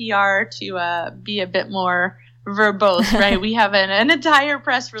in PR to be a bit more verbose, right? We have an entire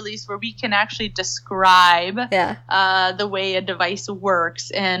press release where we can actually describe the way a device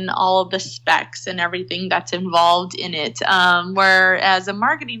works and all of the specs and everything that's involved in it. Whereas a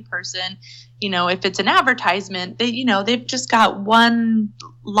marketing person, if it's an advertisement, they've just got one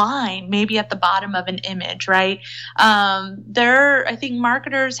line maybe at the bottom of an image, right? I think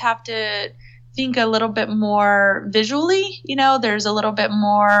marketers have to think a little bit more visually. There's a little bit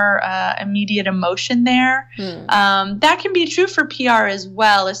more immediate emotion there. That can be true for PR as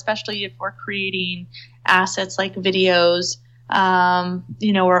well, especially if we're creating assets like videos,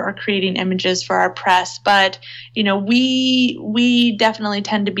 or creating images for our press. But, we definitely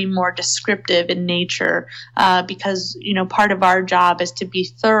tend to be more descriptive in nature because, part of our job is to be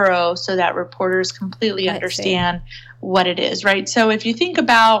thorough so that reporters completely understand what it is, right? So if you think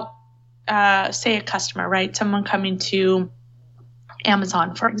about, say, a customer, right, someone coming to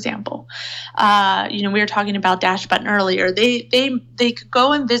Amazon, for example, we were talking about Dash Button earlier. They could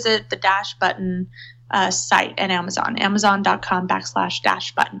go and visit the Dash Button site at Amazon,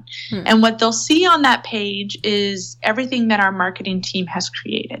 amazon.com/dash-button. And what they'll see on that page is everything that our marketing team has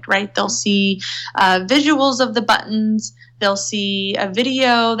created, right? They'll see visuals of the buttons. They'll see a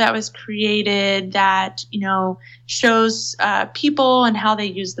video that was created that, shows people and how they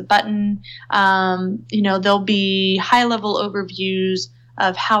use the button. There'll be high-level overviews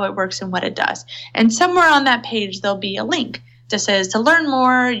of how it works and what it does. And somewhere on that page, there'll be a link that says to learn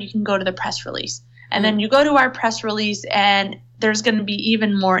more, you can go to the press release. And then you go to our press release and there's going to be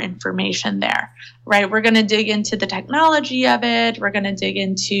even more information there, right? We're going to dig into the technology of it. We're going to dig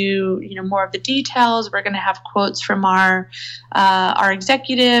into, more of the details. We're going to have quotes from our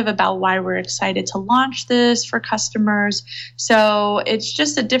executive about why we're excited to launch this for customers. So it's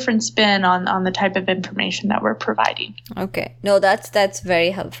just a different spin on the type of information that we're providing. Okay. No, that's very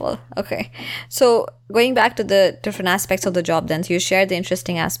helpful. Okay. So going back to the different aspects of the job then, so you shared the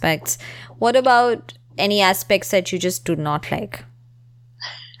interesting aspects. What about any aspects that you just do not like?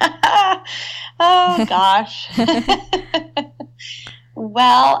 Oh gosh.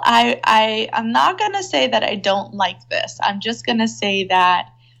 Well, I'm not going to say that I don't like this. I'm just going to say that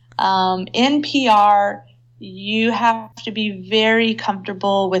in PR, you have to be very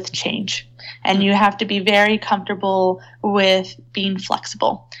comfortable with change, and you have to be very comfortable with being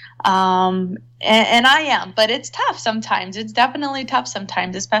flexible. And I am, but it's tough sometimes. It's definitely tough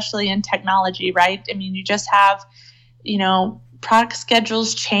sometimes, especially in technology, right? I mean, you just have, product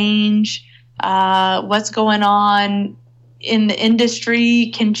schedules change. What's going on in the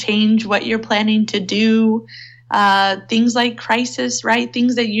industry can change what you're planning to do. Things like crisis, right?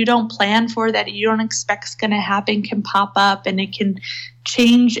 Things that you don't plan for, that you don't expect is going to happen, can pop up, and it can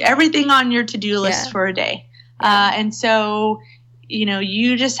change everything on your to-do list for a day. And so,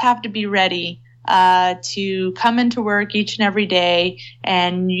 you just have to be ready to come into work each and every day,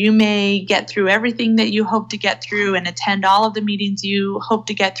 and you may get through everything that you hope to get through and attend all of the meetings you hope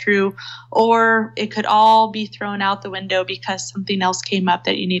to get through, or it could all be thrown out the window because something else came up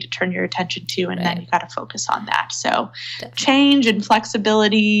that you need to turn your attention to, and then you got to focus on that. So change and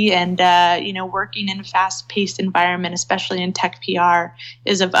flexibility and, working in a fast-paced environment, especially in tech PR,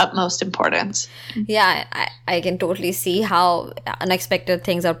 is of utmost importance. Yeah, I can totally see how unexpected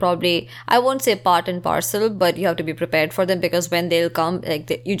things are probably, I won't say part and parcel, but you have to be prepared for them, because when they'll come,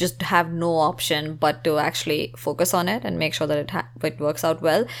 you just have no option but to actually focus on it and make sure that it works out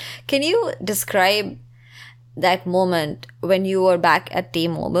well. Can you describe that moment when you were back at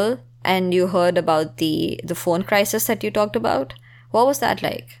T-Mobile and you heard about the phone crisis that you talked about? What was that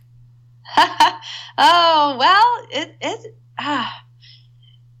like? Oh, well, if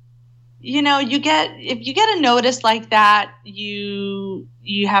you get a notice like that, you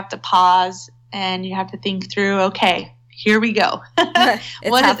have to pause and you have to think through, okay, here we go.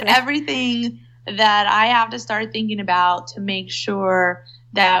 What is everything that I have to start thinking about to make sure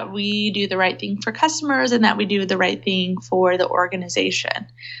that we do the right thing for customers and that we do the right thing for the organization?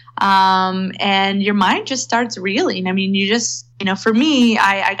 And your mind just starts reeling. I mean, you just, for me,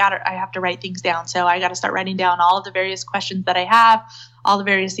 I have to write things down. So I got to start writing down all of the various questions that I have, all the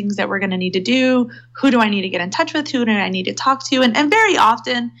various things that we're going to need to do. Who do I need to get in touch with? Who do I need to talk to? And very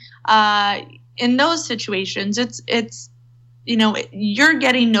often, in those situations, it's you're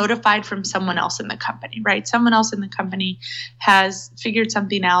getting notified from someone else in the company, right? Someone else in the company has figured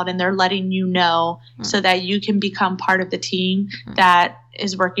something out and they're letting you know so that you can become part of the team that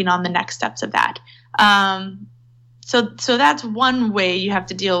is working on the next steps of that. So that's one way you have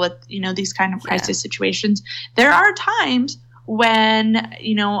to deal with, these kind of crisis situations. There are times when,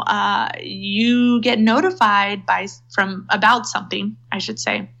 you get notified about something, I should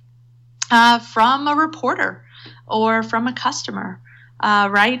say, from a reporter or from a customer,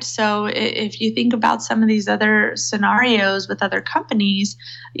 right? So if you think about some of these other scenarios with other companies,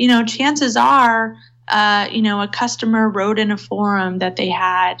 chances are, a customer wrote in a forum that they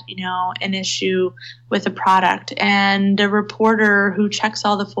had, an issue with a product, and a reporter who checks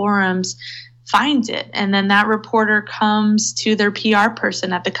all the forums finds it. And then that reporter comes to their PR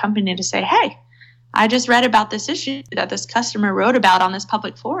person at the company to say, hey, I just read about this issue that this customer wrote about on this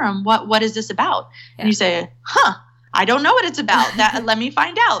public forum. What is this about? And you say, I don't know what it's about. Let me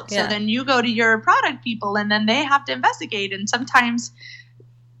find out. So then you go to your product people, and then they have to investigate. And sometimes,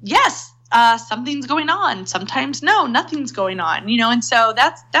 yes, something's going on. Sometimes, no, nothing's going on. And so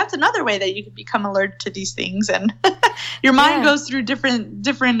that's another way that you can become alert to these things. And your mind goes through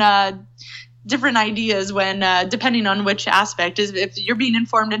different ideas when depending on which aspect is, if you're being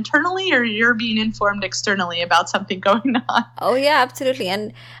informed internally or you're being informed externally about something going on. Oh yeah, absolutely.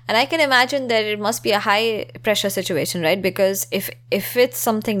 And I can imagine that it must be a high pressure situation, right? Because if it's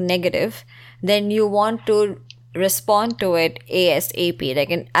something negative, then you want to respond to it ASAP,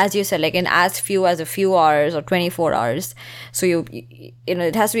 like as you said, like in as few as a few hours or 24 hours. So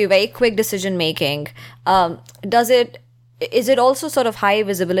it has to be very quick decision making. Is it also sort of high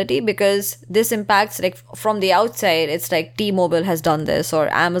visibility, because this impacts, like from the outside, it's like T-Mobile has done this or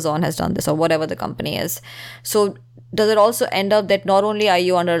Amazon has done this or whatever the company is. So does it also end up that not only are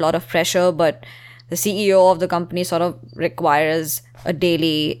you under a lot of pressure, but the CEO of the company sort of requires a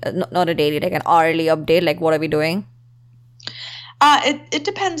daily, not a daily, like an hourly update, like what are we doing? It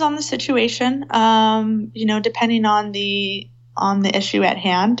depends on the situation. Depending on the issue at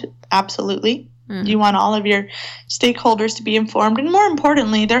hand, absolutely. You want all of your stakeholders to be informed, and more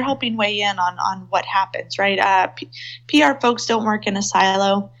importantly, they're helping weigh in on what happens, right? PR folks don't work in a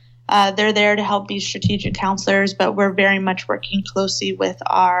silo. They're there to help be strategic counselors, but we're very much working closely with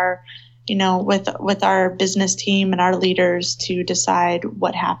our with our business team and our leaders to decide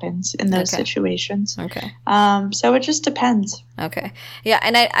what happens in those situations. Okay. So it just depends. Okay. Yeah.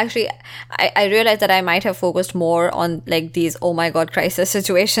 And I realized that I might have focused more on like these, oh my God, crisis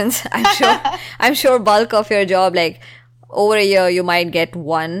situations. I'm sure bulk of your job, like over a year, you might get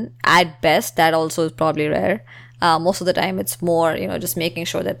one at best. That also is probably rare. Most of the time it's more, just making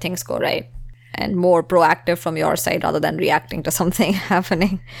sure that things go right, and more proactive from your side rather than reacting to something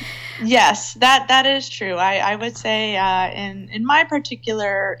happening. Yes, that is true. I would say in my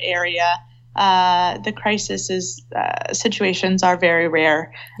particular area, the crisis situations are very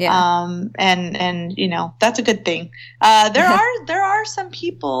rare. Yeah. And that's a good thing. There are some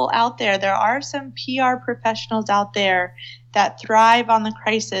people out there. There are some PR professionals out there that thrive on the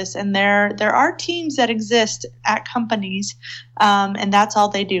crisis, and there are teams that exist at companies, and that's all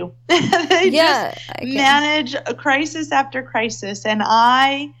they do. They just manage a crisis after crisis, and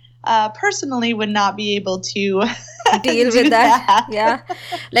I personally would not be able to deal with that. Yeah,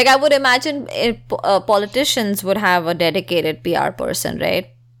 like I would imagine politicians would have a dedicated PR person, right?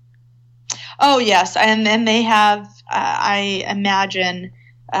 Oh yes, and then they have, I imagine,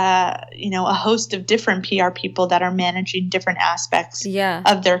 a host of different PR people that are managing different aspects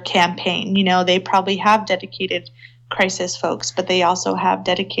of their campaign. They probably have dedicated crisis folks, but they also have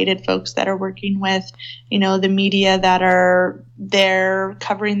dedicated folks that are working with, the media that are there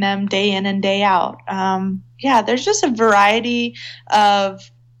covering them day in and day out. There's just a variety of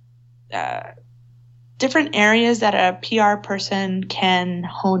different areas that a PR person can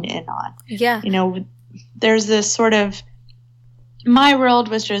hone in on. Yeah. There's this sort of, my world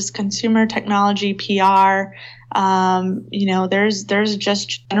was just consumer technology PR. There's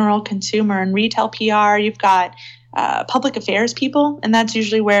just general consumer and retail PR. You've got public affairs people, and that's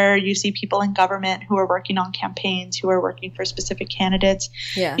usually where you see people in government who are working on campaigns, who are working for specific candidates.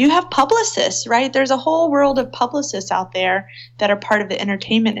 Yeah. You have publicists, right? There's a whole world of publicists out there that are part of the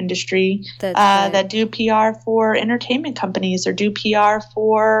entertainment industry, that do PR for entertainment companies or do PR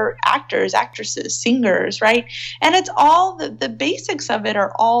for actors, actresses, singers, right? And it's all the basics of it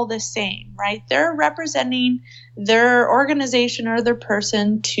are all the same, right? They're representing their organization or their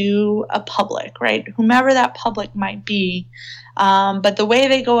person to a public, right? Whomever that public might be. But the way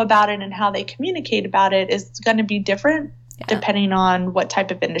they go about it and how they communicate about it is going to be different depending on what type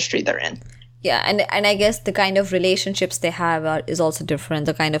of industry they're in. Yeah, and I guess the kind of relationships they have is also different.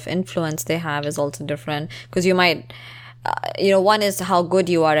 The kind of influence they have is also different, because you might... one is how good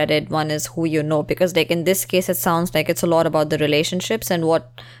you are at it, one is who you know, because like in this case it sounds like it's a lot about the relationships and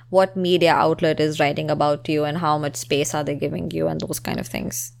what media outlet is writing about you and how much space are they giving you and those kind of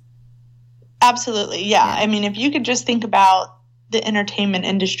things. Absolutely. Yeah. I mean, if you could just think about the entertainment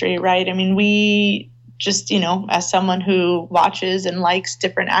industry, right? I mean, we just, as someone who watches and likes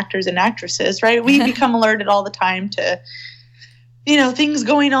different actors and actresses, right, we become alerted all the time to things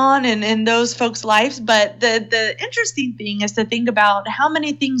going on in those folks' lives. But the interesting thing is to think about how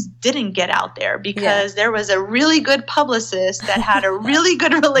many things didn't get out there because there was a really good publicist that had a really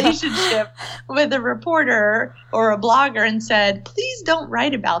good relationship with a reporter or a blogger and said, please don't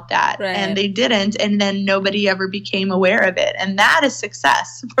write about that. Right. And they didn't. And then nobody ever became aware of it. And that is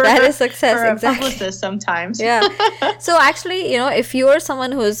success. For a publicist sometimes. Yeah. So actually, if you're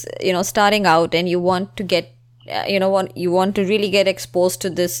someone who's, starting out and you want to get you want to really get exposed to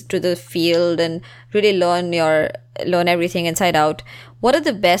the field and really learn everything inside out, what are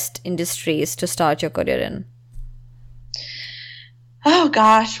the best industries to start your career in? Oh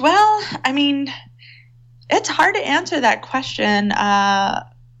gosh, well, I mean, it's hard to answer that question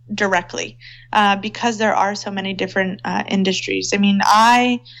directly because there are so many different industries. I mean,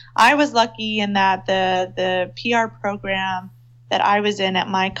 I was lucky in that the PR program that I was in at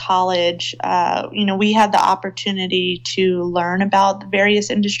my college, we had the opportunity to learn about the various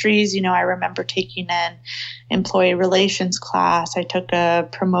industries. I remember taking an employee relations class. I took a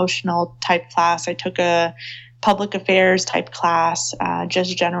promotional type class. I took a public affairs type class,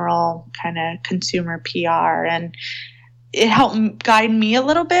 just general kind of consumer PR. And it helped guide me a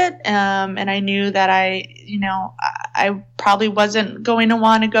little bit. And I knew that I probably wasn't going to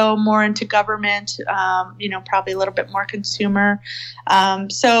want to go more into government, probably a little bit more consumer.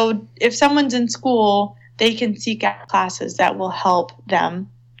 So if someone's in school, they can seek out classes that will help them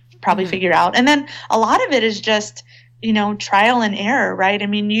probably figure out. And then a lot of it is just, trial and error, right? I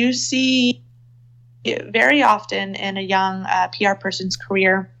mean, you see very often in a young PR person's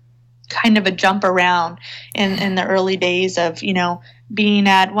career, kind of a jump around in the early days of, being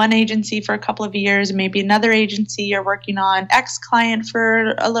at one agency for a couple of years, maybe another agency you're working on X client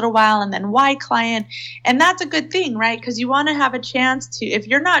for a little while and then Y client. And that's a good thing, right? Because you want to have a chance to, if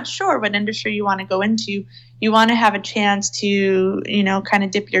you're not sure what industry you want to go into, you want to have a chance to, kind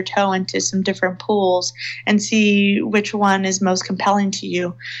of dip your toe into some different pools and see which one is most compelling to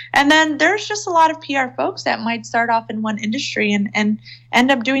you. And then there's just a lot of PR folks that might start off in one industry and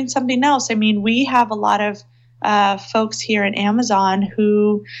end up doing something else. I mean, we have a lot of folks here at Amazon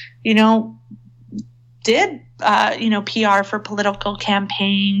who, did, PR for political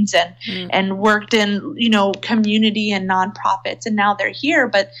campaigns and worked in, community and nonprofits. And now they're here,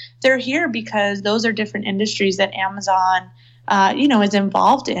 but they're here because those are different industries that Amazon, is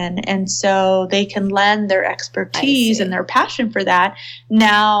involved in. And so they can lend their expertise and their passion for that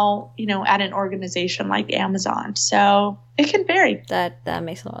now, at an organization like Amazon. So it can vary. That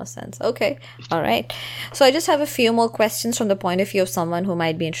makes a lot of sense. Okay. All right. So I just have a few more questions from the point of view of someone who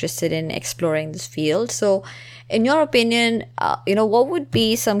might be interested in exploring this field. So in your opinion, what would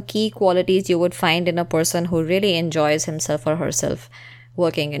be some key qualities you would find in a person who really enjoys himself or herself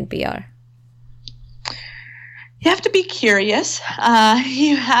working in PR? You have to be curious.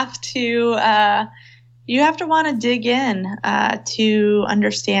 You have to want to dig in to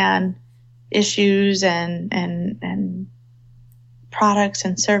understand issues and products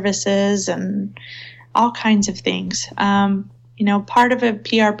and services and all kinds of things. Part of a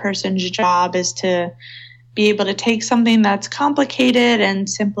PR person's job is to be able to take something that's complicated and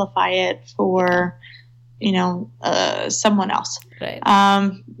simplify it for someone else. Right.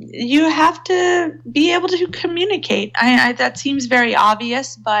 You have to be able to communicate. That seems very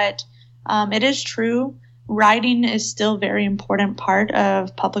obvious, but it is true. Writing is still a very important part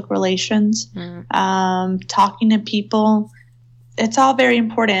of public relations. Talking to people, it's all very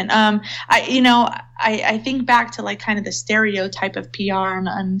important. I think back to like kind of the stereotype of PR,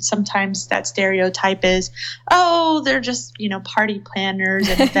 and sometimes that stereotype is, they're just, party planners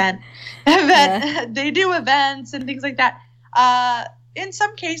and they do events and things like that. In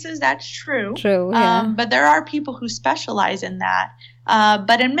some cases, that's true. True, yeah. But there are people who specialize in that.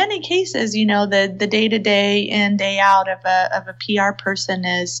 But in many cases, the day-to-day in, day out of a PR person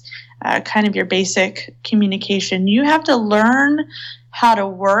is kind of your basic communication. You have to learn how to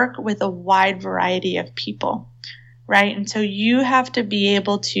work with a wide variety of people, right? And so you have to be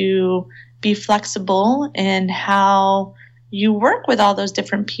able to be flexible in how you work with all those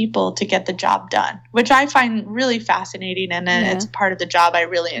different people to get the job done, which I find really fascinating, and it's part of the job I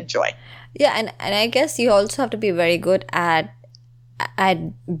really enjoy. Yeah, and I guess you also have to be very good at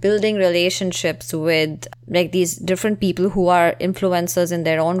building relationships with like these different people who are influencers in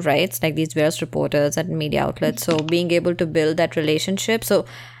their own rights, like these various reporters and media outlets. So being able to build that relationship, so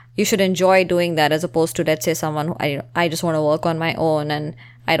you should enjoy doing that, as opposed to, let's say, someone who I just want to work on my own and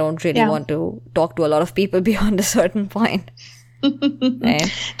I don't really want to talk to a lot of people beyond a certain point.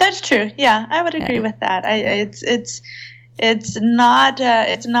 Right? That's true. Yeah, I would agree with that. It's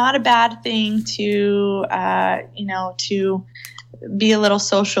not a bad thing to to be a little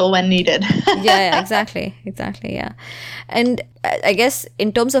social when needed. yeah, exactly. Yeah. And I guess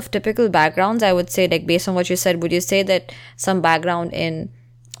in terms of typical backgrounds, I would say, like, based on what you said, would you say that some background in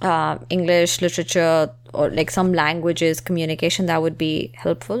English literature or like some languages, communication, that would be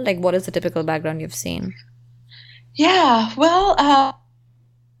helpful? Like, what is the typical background you've seen? Yeah, well,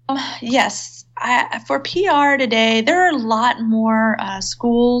 yes. For PR today, there are a lot more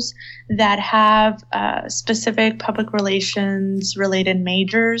schools that have specific public relations related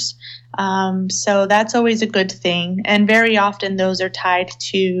majors. So that's always a good thing. And very often those are tied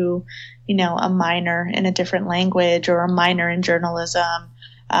to, a minor in a different language, or a minor in journalism,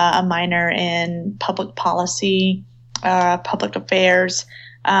 a minor in public policy, public affairs.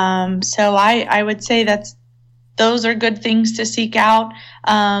 So I would say those are good things to seek out.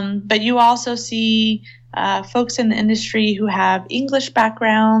 But you also see folks in the industry who have English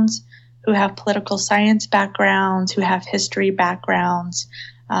backgrounds, who have political science backgrounds, who have history backgrounds,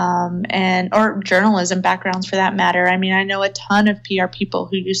 or journalism backgrounds for that matter. I mean, I know a ton of PR people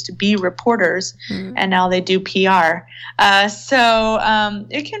who used to be reporters and now they do PR. So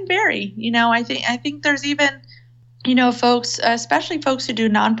it can vary. I think there's even, folks, especially folks who do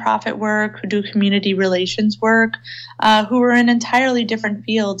nonprofit work, who do community relations work, who are in entirely different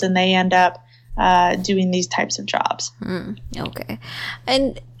fields, and they end up doing these types of jobs. Okay.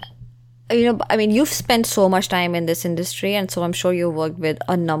 And you've spent so much time in this industry, and so I'm sure you've worked with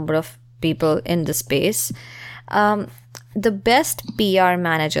a number of people in the space. The best PR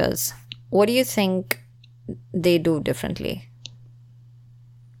managers, what do you think they do differently?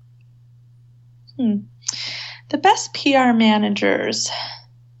 The best PR managers,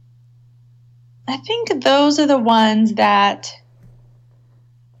 I think those are the ones that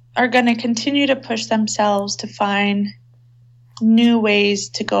are going to continue to push themselves to find new ways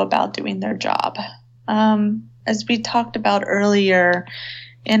to go about doing their job. As we talked about earlier,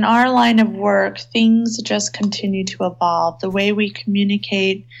 in our line of work, things just continue to evolve. The way we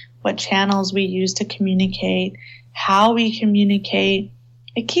communicate, what channels we use to communicate, how we communicate,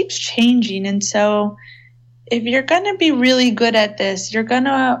 it keeps changing. And so if you're going to be really good at this, you're going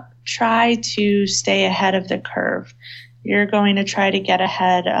to try to stay ahead of the curve. You're going to try to get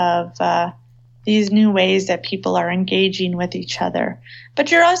ahead of these new ways that people are engaging with each other.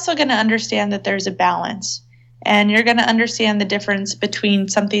 But you're also going to understand that there's a balance. And you're going to understand the difference between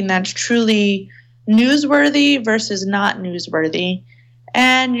something that's truly newsworthy versus not newsworthy.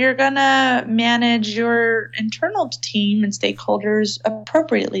 And you're going to manage your internal team and stakeholders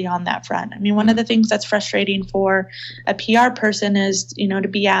appropriately on that front. I mean, one of the things that's frustrating for a PR person is, to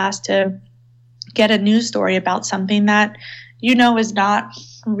be asked to get a news story about something that, is not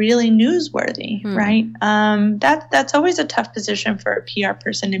really newsworthy, right? That's always a tough position for a PR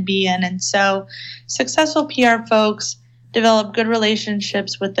person to be in. And so successful PR folks develop good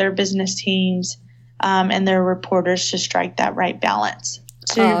relationships with their business teams and their reporters to strike that right balance.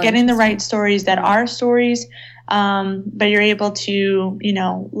 So you're getting the right stories that are stories, but you're able to,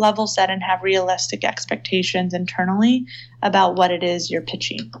 level set and have realistic expectations internally about what it is you're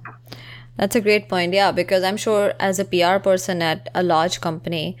pitching. That's a great point. Yeah, because I'm sure as a PR person at a large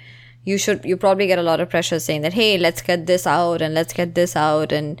company, you probably get a lot of pressure saying that, hey, let's get this out and let's get this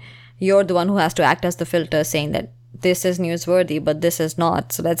out. And you're the one who has to act as the filter saying that this is newsworthy, but this is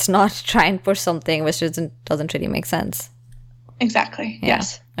not. So let's not try and push something which doesn't really make sense. Exactly. Yeah.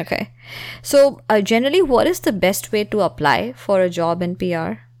 Yes. Okay. So generally, what is the best way to apply for a job in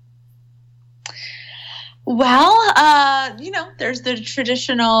PR? Well, there's the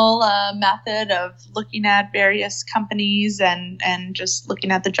traditional method of looking at various companies and just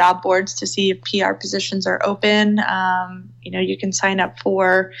looking at the job boards to see if PR positions are open. You can sign up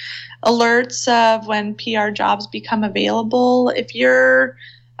for alerts of when PR jobs become available. If you're,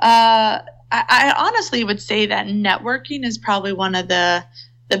 I honestly would say that networking is probably one of the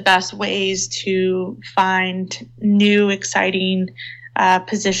best ways to find new, exciting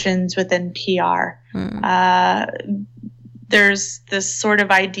positions within PR. There's this sort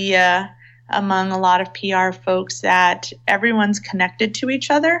of idea among a lot of PR folks that everyone's connected to each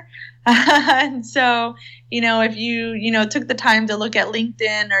other. And so, if you, took the time to look at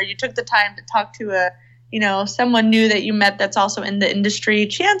LinkedIn, or you took the time to talk to someone new that you met that's also in the industry,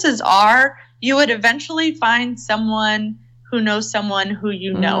 chances are you would eventually find someone who knows someone who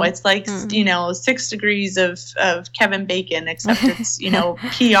It's like, 6 degrees of Kevin Bacon, except it's,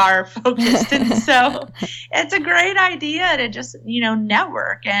 PR focused. And so it's a great idea to just,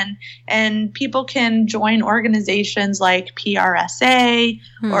 network and people can join organizations like PRSA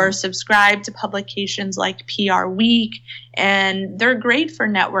or subscribe to publications like PR Week. And they're great for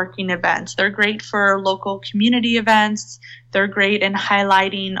networking events. They're great for local community events. They're great in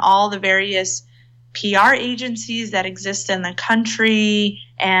highlighting all the various PR agencies that exist in the country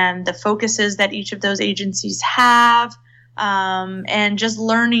and the focuses that each of those agencies have, and just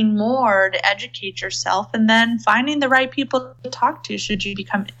learning more to educate yourself, and then finding the right people to talk to should you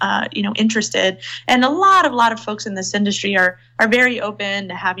become interested. And a lot of folks in this industry are very open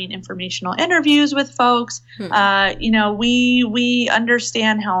to having informational interviews with folks. We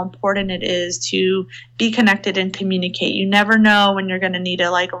understand how important it is to be connected and communicate. You never know when you're going to need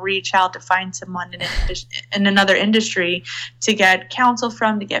to reach out to find someone in another industry to get counsel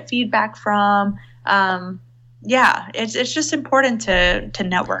from, to get feedback from. It's just important to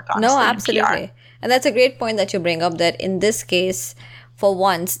network, honestly. No, absolutely. And that's a great point that you bring up, that in this case, for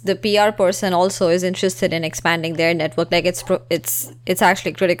once the PR person also is interested in expanding their network. Like it's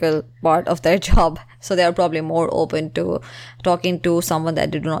actually a critical part of their job. So they are probably more open to talking to someone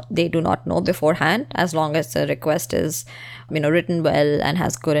that they do not know beforehand, as long as the request is, written well and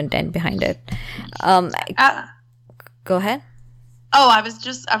has good intent behind it. Go ahead. Oh, I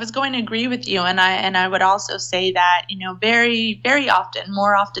was going to agree with you, and I would also say that, very, very often,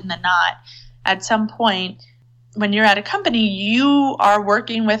 more often than not, at some point when you're at a company, you are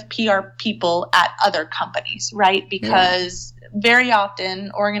working with PR people at other companies, right? Because very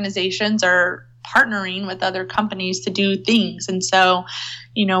often organizations are partnering with other companies to do things. And so,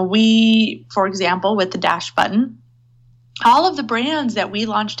 we, for example, with the Dash Button, all of the brands that we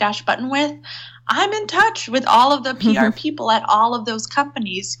launched Dash Button with, I'm in touch with all of the PR people at all of those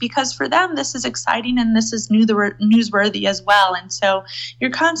companies, because for them, this is exciting and this is newsworthy as well. And so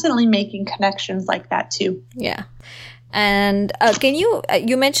you're constantly making connections like that too. Yeah. And can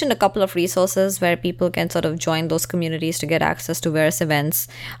you mentioned a couple of resources where people can sort of join those communities to get access to various events.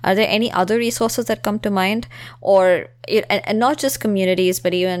 Are there any other resources that come to mind, or and not just communities,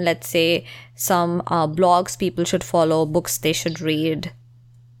 but even, let's say, some blogs people should follow, books they should read?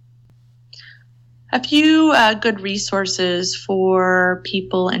 A few good resources for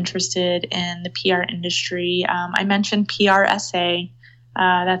people interested in the PR industry. I mentioned PRSA.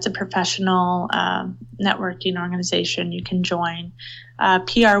 That's a professional networking organization you can join.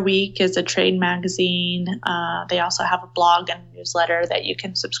 PR Week is a trade magazine. They also have a blog and newsletter that you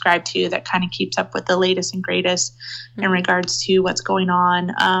can subscribe to that kind of keeps up with the latest and greatest in regards to what's going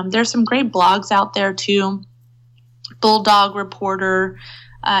on. There's some great blogs out there too. Bulldog Reporter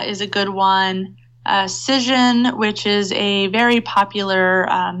is a good one. Cision, which is a very popular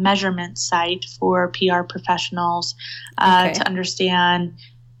measurement site for PR professionals to understand,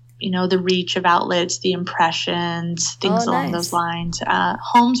 the reach of outlets, the impressions, things along those lines.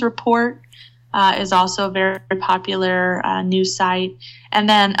 Holmes Report is also a very popular news site. And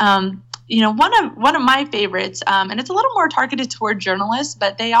then, one of my favorites, and it's a little more targeted toward journalists,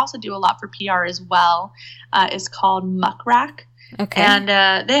 but they also do a lot for PR as well, is called Muck Rack. Okay. And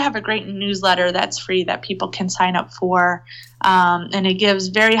they have a great newsletter that's free that people can sign up for. And it gives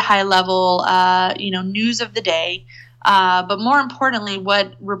very high level, news of the day. But more importantly,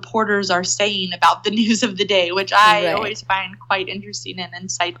 what reporters are saying about the news of the day, which I always find quite interesting and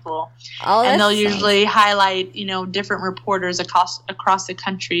insightful. And they'll usually highlight, different reporters across the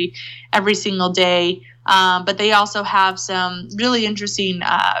country every single day. But they also have some really interesting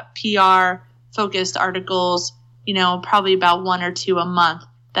PR focused articles, probably about 1 or 2 a month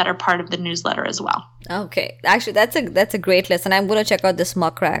that are part of the newsletter as well. Okay. Actually, that's a great list. And I'm going to check out this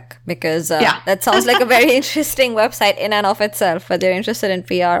Muck Rack because that sounds like a very interesting website in and of itself, whether you're interested in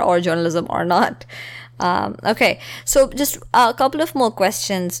PR or journalism or not. Okay. So just a couple of more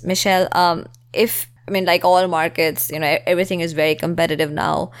questions, Michelle. Like all markets, everything is very competitive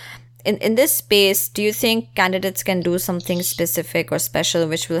now. In this space, do you think candidates can do something specific or special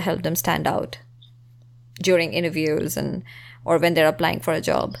which will help them stand out during interviews or when they're applying for a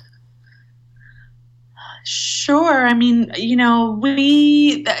job? Sure. I mean,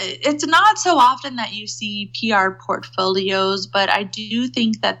 it's not so often that you see PR portfolios, but I do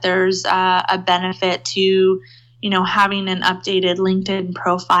think that there's a benefit to, having an updated LinkedIn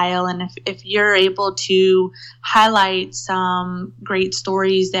profile. And if you're able to highlight some great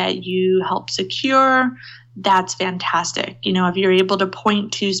stories that you help secure, that's fantastic. If you're able to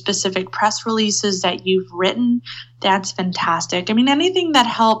point to specific press releases that you've written, that's fantastic. I mean, anything that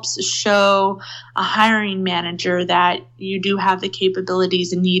helps show a hiring manager that you do have the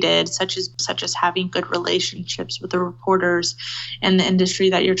capabilities needed, such as having good relationships with the reporters in the industry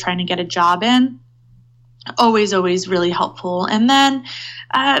that you're trying to get a job in, always really helpful. And then,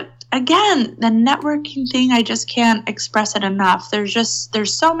 again, the networking thing, I just can't express it enough. There's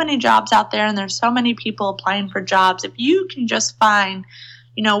so many jobs out there and there's so many people applying for jobs. If you can just find,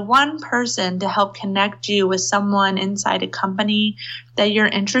 one person to help connect you with someone inside a company that you're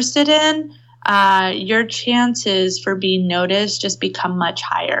interested in, your chances for being noticed just become much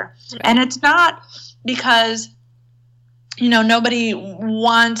higher. Right. And it's not because, nobody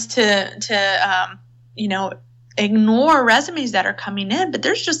wants to ignore resumes that are coming in, but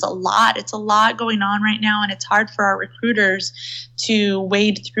there's just a lot. It's a lot going on right now, and it's hard for our recruiters to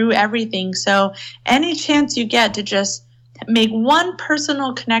wade through everything. So any chance you get to just make one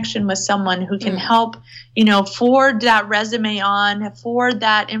personal connection with someone who can help, forward that resume on, forward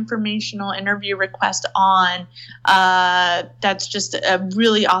that informational interview request on, that's just a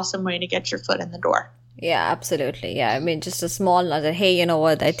really awesome way to get your foot in the door. Yeah, absolutely. Yeah, I mean, just a small nod that, hey, you know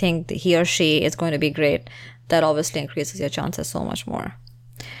what, I think he or she is going to be great. that obviously increases your chances so much more.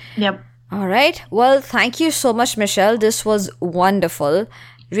 Yep. All right. Well, thank you so much, Michelle. This was wonderful.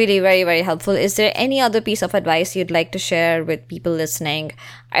 Really very, very helpful. Is there any other piece of advice you'd like to share with people listening,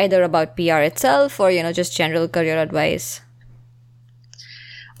 either about PR itself or, just general career advice?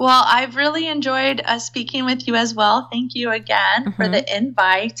 Well, I've really enjoyed speaking with you as well. Thank you again for the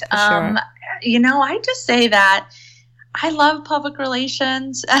invite. Sure. I just say that I love public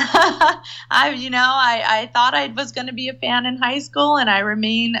relations. I thought I was going to be a fan in high school, and I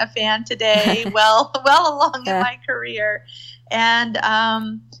remain a fan today, well along in my career. And,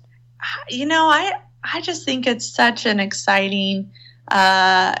 I just think it's such an exciting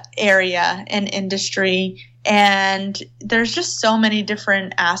area and industry. And there's just so many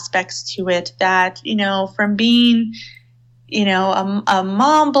different aspects to it that, from being, a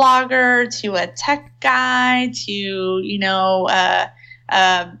mom blogger to a tech guy to,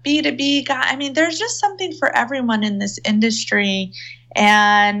 a B2B guy. I mean, there's just something for everyone in this industry.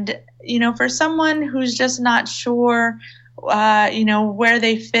 And, for someone who's just not sure, where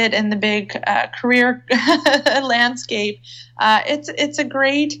they fit in the big career landscape, it's a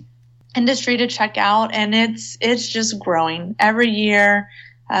great industry to check out, and it's just growing every year,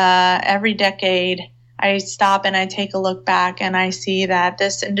 every decade. I stop and I take a look back and I see that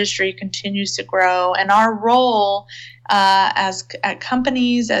this industry continues to grow, and our role as at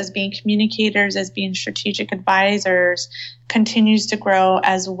companies, as being communicators, as being strategic advisors, continues to grow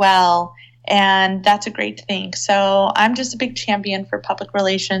as well. And that's a great thing. So I'm just a big champion for public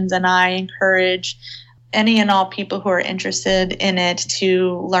relations, and I encourage any and all people who are interested in it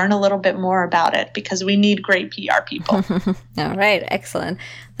to learn a little bit more about it, because we need great PR people. All right. Excellent.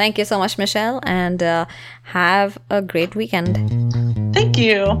 Thank you so much, Michelle, and have a great weekend. Thank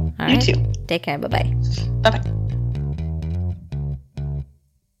you. All you right. too. Take care. Bye-bye. Bye-bye.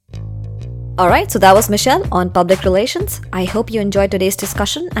 All right, so that was Michelle on public relations. I hope you enjoyed today's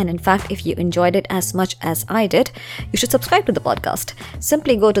discussion, and in fact, if you enjoyed it as much as I did, you should subscribe to the podcast.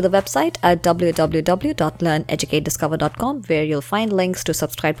 Simply go to the website at www.learneducatediscover.com, where you'll find links to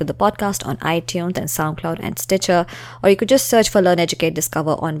subscribe to the podcast on iTunes and SoundCloud and Stitcher, or you could just search for Learn, Educate,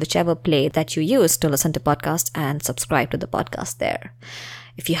 Discover on whichever play that you use to listen to podcasts and subscribe to the podcast there.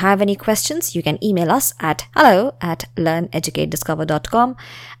 If you have any questions, you can email us at hello@learneducatediscover.com.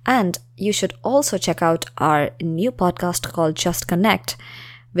 And you should also check out our new podcast called Just Connect,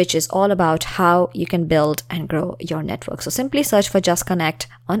 which is all about how you can build and grow your network. So simply search for Just Connect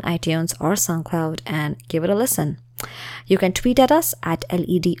on iTunes or SoundCloud and give it a listen. You can tweet at us at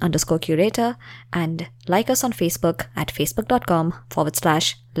LED_curator and like us on Facebook at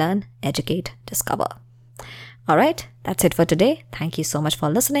facebook.com/learneducatediscover. All right, that's it for today. Thank you so much for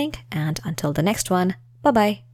listening, and until the next one, bye-bye.